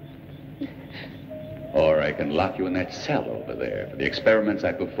 Or I can lock you in that cell over there for the experiments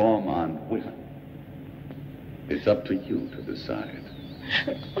I perform on women. It's up to you to decide.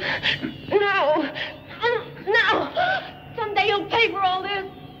 No! No! Someday you'll pay for all this.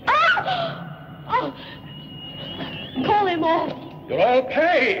 Oh! Call him off. You'll all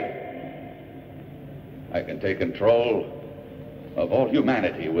pay! I can take control of all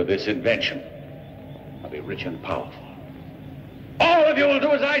humanity with this invention. I'll be rich and powerful. All of you will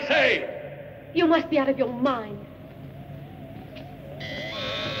do as I say! You must be out of your mind.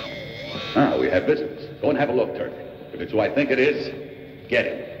 Ah, we have visitors. Go and have a look, Turk. If it's who I think it is, get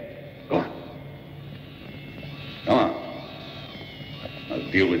him. Go on. Come on.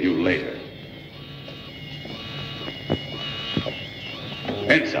 I'll deal with you later.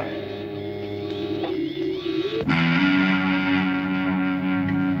 Inside.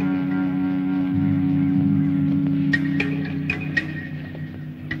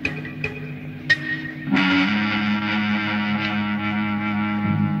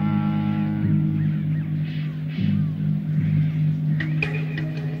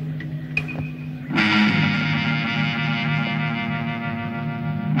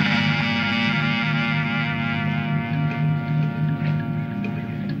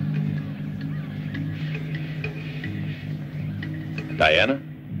 Diana?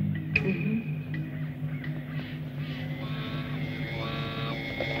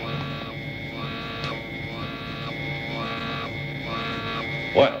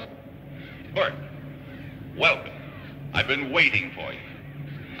 Well, Bert, welcome. I've been waiting for you.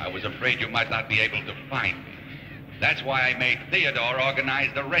 I was afraid you might not be able to find me. That's why I made Theodore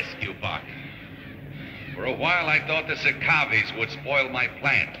organize the rescue party. For a while, I thought the Sakavis would spoil my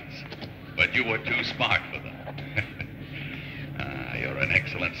plans, but you were too smart for them. You're an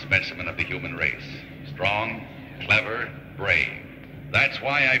excellent specimen of the human race. Strong, clever, brave. That's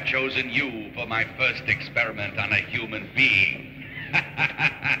why I've chosen you for my first experiment on a human being.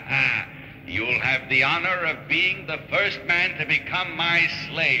 You'll have the honor of being the first man to become my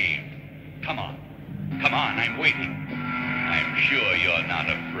slave. Come on. Come on, I'm waiting. I'm sure you're not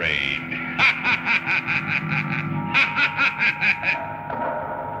afraid.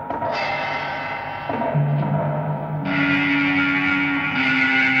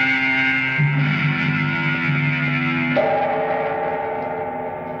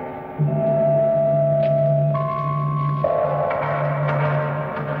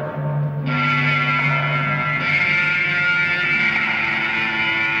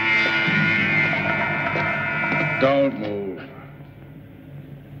 Don't move.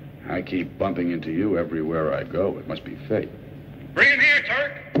 I keep bumping into you everywhere I go. It must be fate. Bring him here,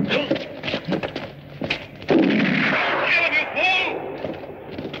 Turk! Kill him, you fool!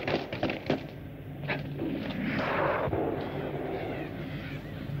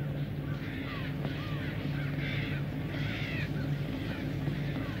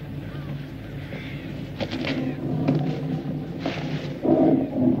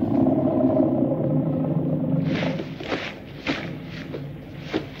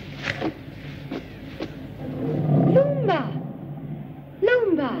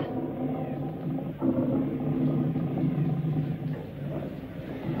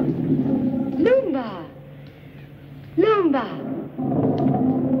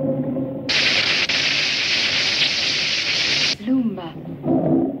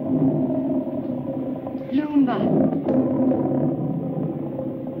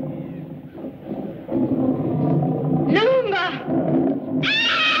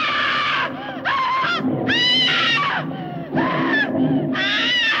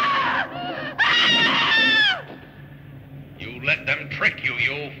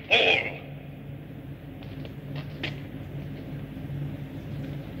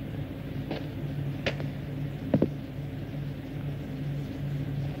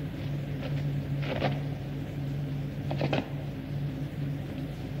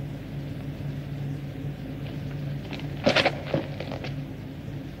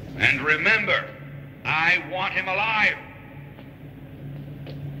 remember, I want him alive.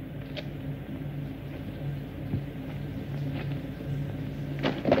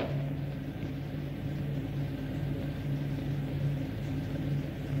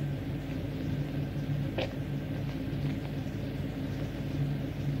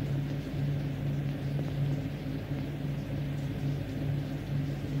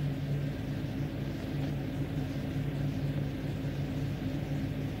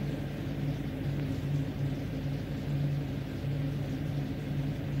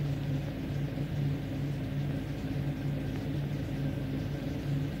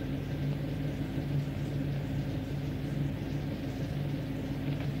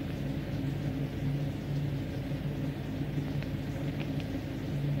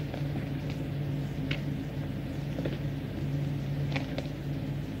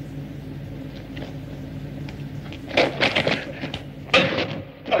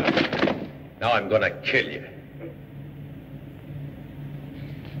 Now I'm gonna kill you.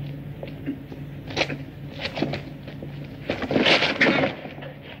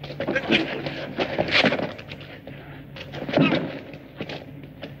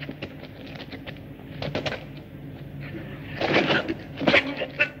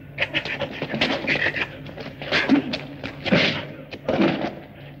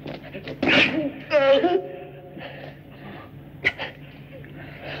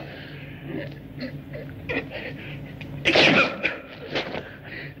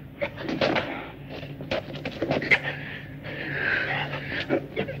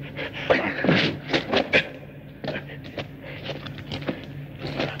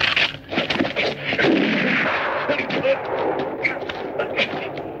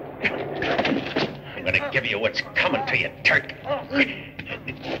 What's coming to you, Turk?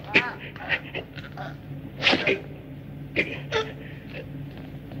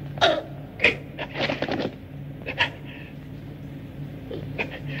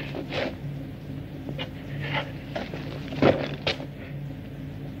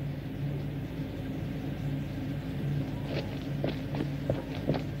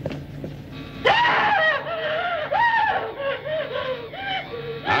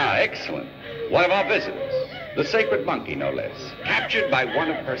 Excellent. One of our visitors. The sacred monkey, no less. Captured by one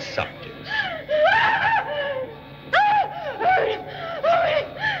of her subjects.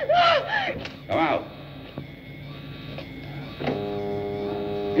 Come out.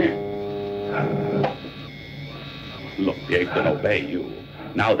 Look, the ape can obey you.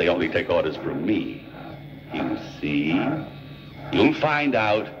 Now they only take orders from me. You see? You'll find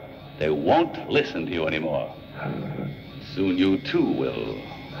out they won't listen to you anymore. Soon you too will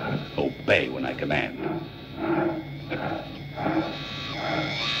obey when I command.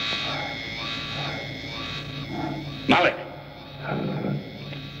 Malik!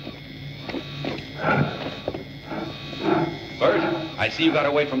 Bert, I see you got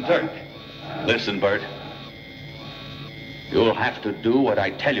away from Turk. Listen, Bert. You'll have to do what I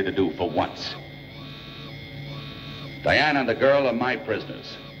tell you to do for once. Diana and the girl are my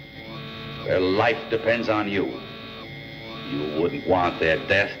prisoners. Their life depends on you. You wouldn't want their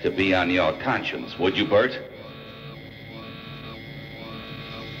death to be on your conscience, would you, Bert?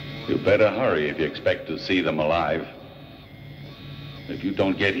 You better hurry if you expect to see them alive. If you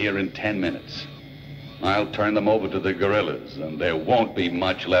don't get here in 10 minutes, I'll turn them over to the guerrillas, and there won't be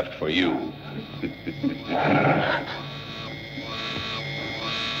much left for you.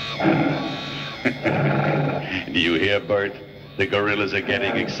 Do you hear, Bert? The guerrillas are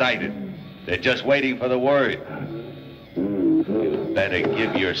getting excited. They're just waiting for the word. You better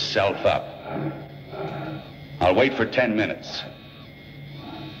give yourself up. I'll wait for 10 minutes.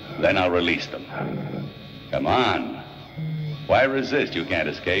 Then I'll release them. Come on. Why resist? You can't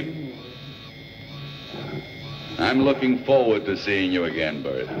escape. I'm looking forward to seeing you again,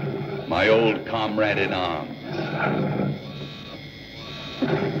 Bert. My old comrade in arms.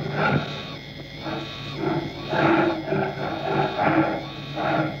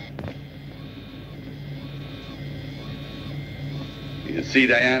 You see,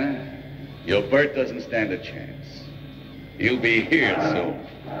 Diana? Your Bert doesn't stand a chance. He'll be here soon.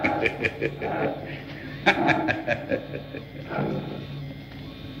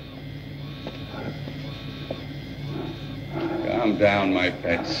 Calm down, my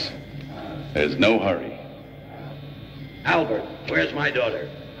pets. There's no hurry. Albert, where's my daughter?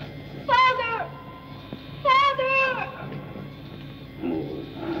 Father! Father!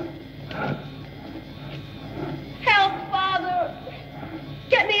 Help, Father!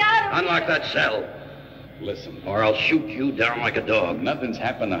 Get me out of here! Unlock that cell. Listen, or I'll shoot you down like a dog. Nothing's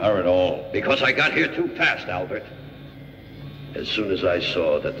happened to her at all. Because I got here too fast, Albert. As soon as I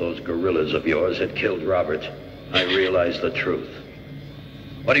saw that those guerrillas of yours had killed Robert, I realized the truth.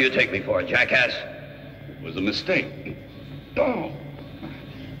 What do you take me for, jackass? It was a mistake. Oh,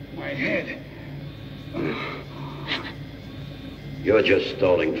 my head. You're just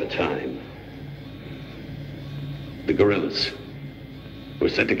stalling for time. The guerrillas were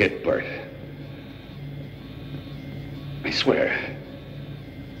sent to get Bert. I swear,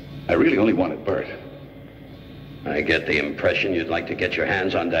 I really only wanted Bert. I get the impression you'd like to get your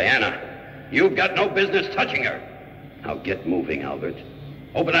hands on Diana. You've got no business touching her. Now get moving, Albert.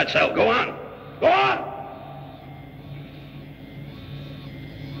 Open that cell. Go on. Go on!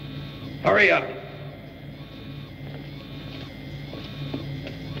 Hurry up.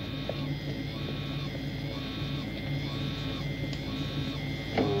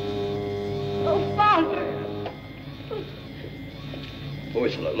 Oh, Father!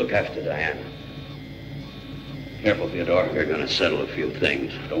 Ursula, look after Diana. Careful, Theodore. You're gonna settle a few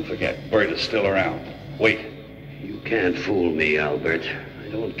things. Don't forget, Bert is still around. Wait. You can't fool me, Albert. I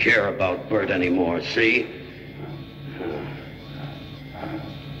don't care about Bert anymore, see?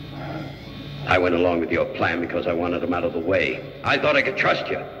 I went along with your plan because I wanted him out of the way. I thought I could trust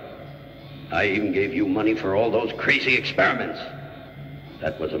you. I even gave you money for all those crazy experiments.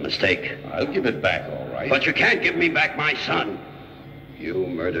 That was a mistake. I'll give it back, all right. But you can't give me back my son. You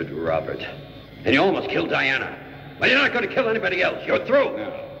murdered Robert. And you almost killed Diana. Well, you're not going to kill anybody else. You're through.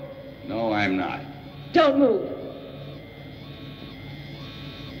 No, I'm not. Don't move.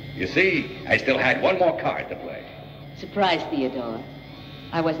 You see, I still had one more card to play. Surprise, Theodore.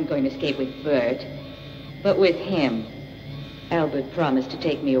 I wasn't going to escape with Bert, but with him. Albert promised to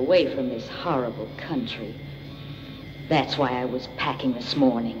take me away from this horrible country. That's why I was packing this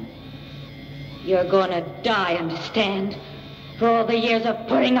morning. You're gonna die, understand? For all the years of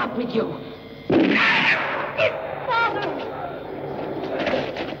putting up with you. Father!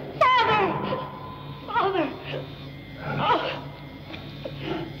 Father! Father! Oh.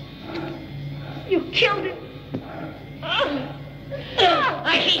 You killed him.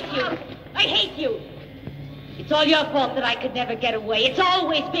 I hate you. I hate you. It's all your fault that I could never get away. It's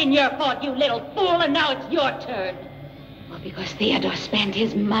always been your fault, you little fool, and now it's your turn. Well, because Theodore spent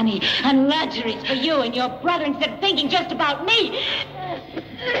his money on luxuries for you and your brother instead of thinking just about me.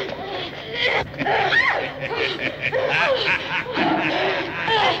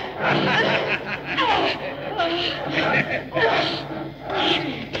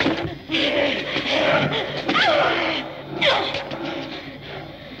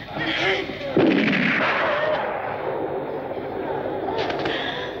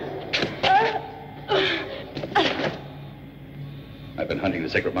 I've been hunting the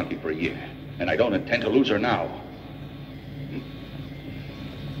sacred monkey for a year, and I don't intend to lose her now.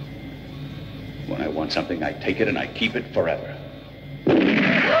 When I want something, I take it and I keep it forever.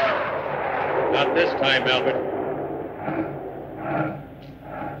 Not this time, Albert.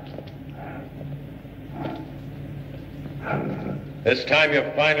 This time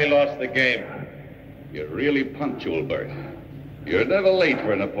you've finally lost the game. You're really punctual, Bert. You're never late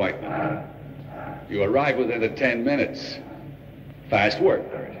for an appointment. You arrive within the 10 minutes. Fast work,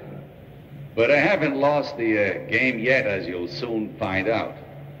 Bert. But I haven't lost the game yet, as you'll soon find out.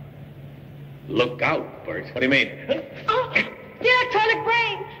 Look out, Bert. What do you mean? Oh, the electronic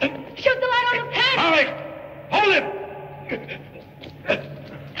brain! Shoot the light on the pen! All right, hold him!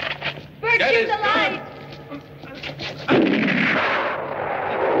 Bert, That shoot is the light!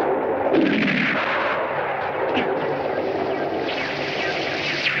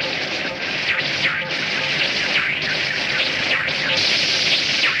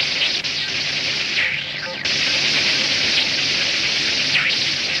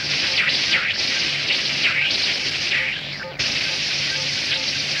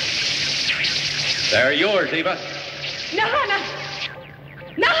 They're yours, Eva. Nahana!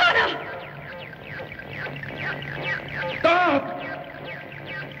 Nahana! Stop!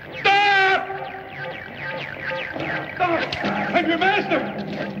 Stop! Stop! I'm your master!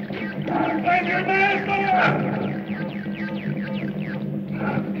 I'm your master!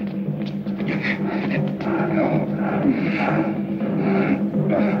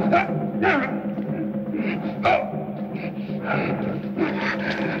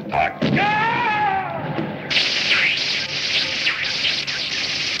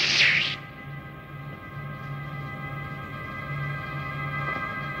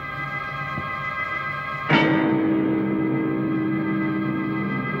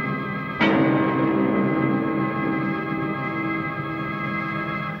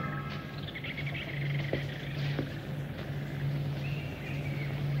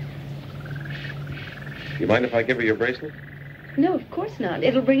 You mind if I give her your bracelet? No, of course not.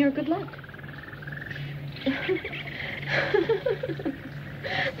 It'll bring her good luck.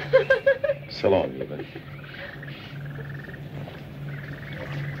 So long, Eva.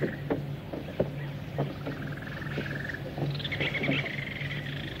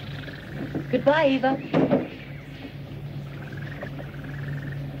 Goodbye, Eva.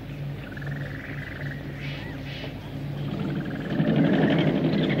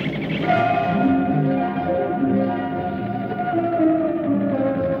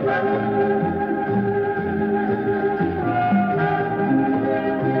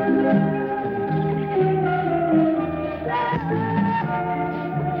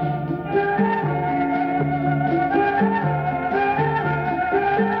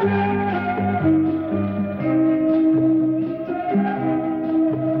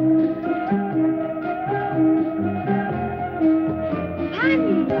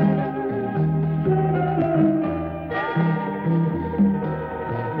 Honey!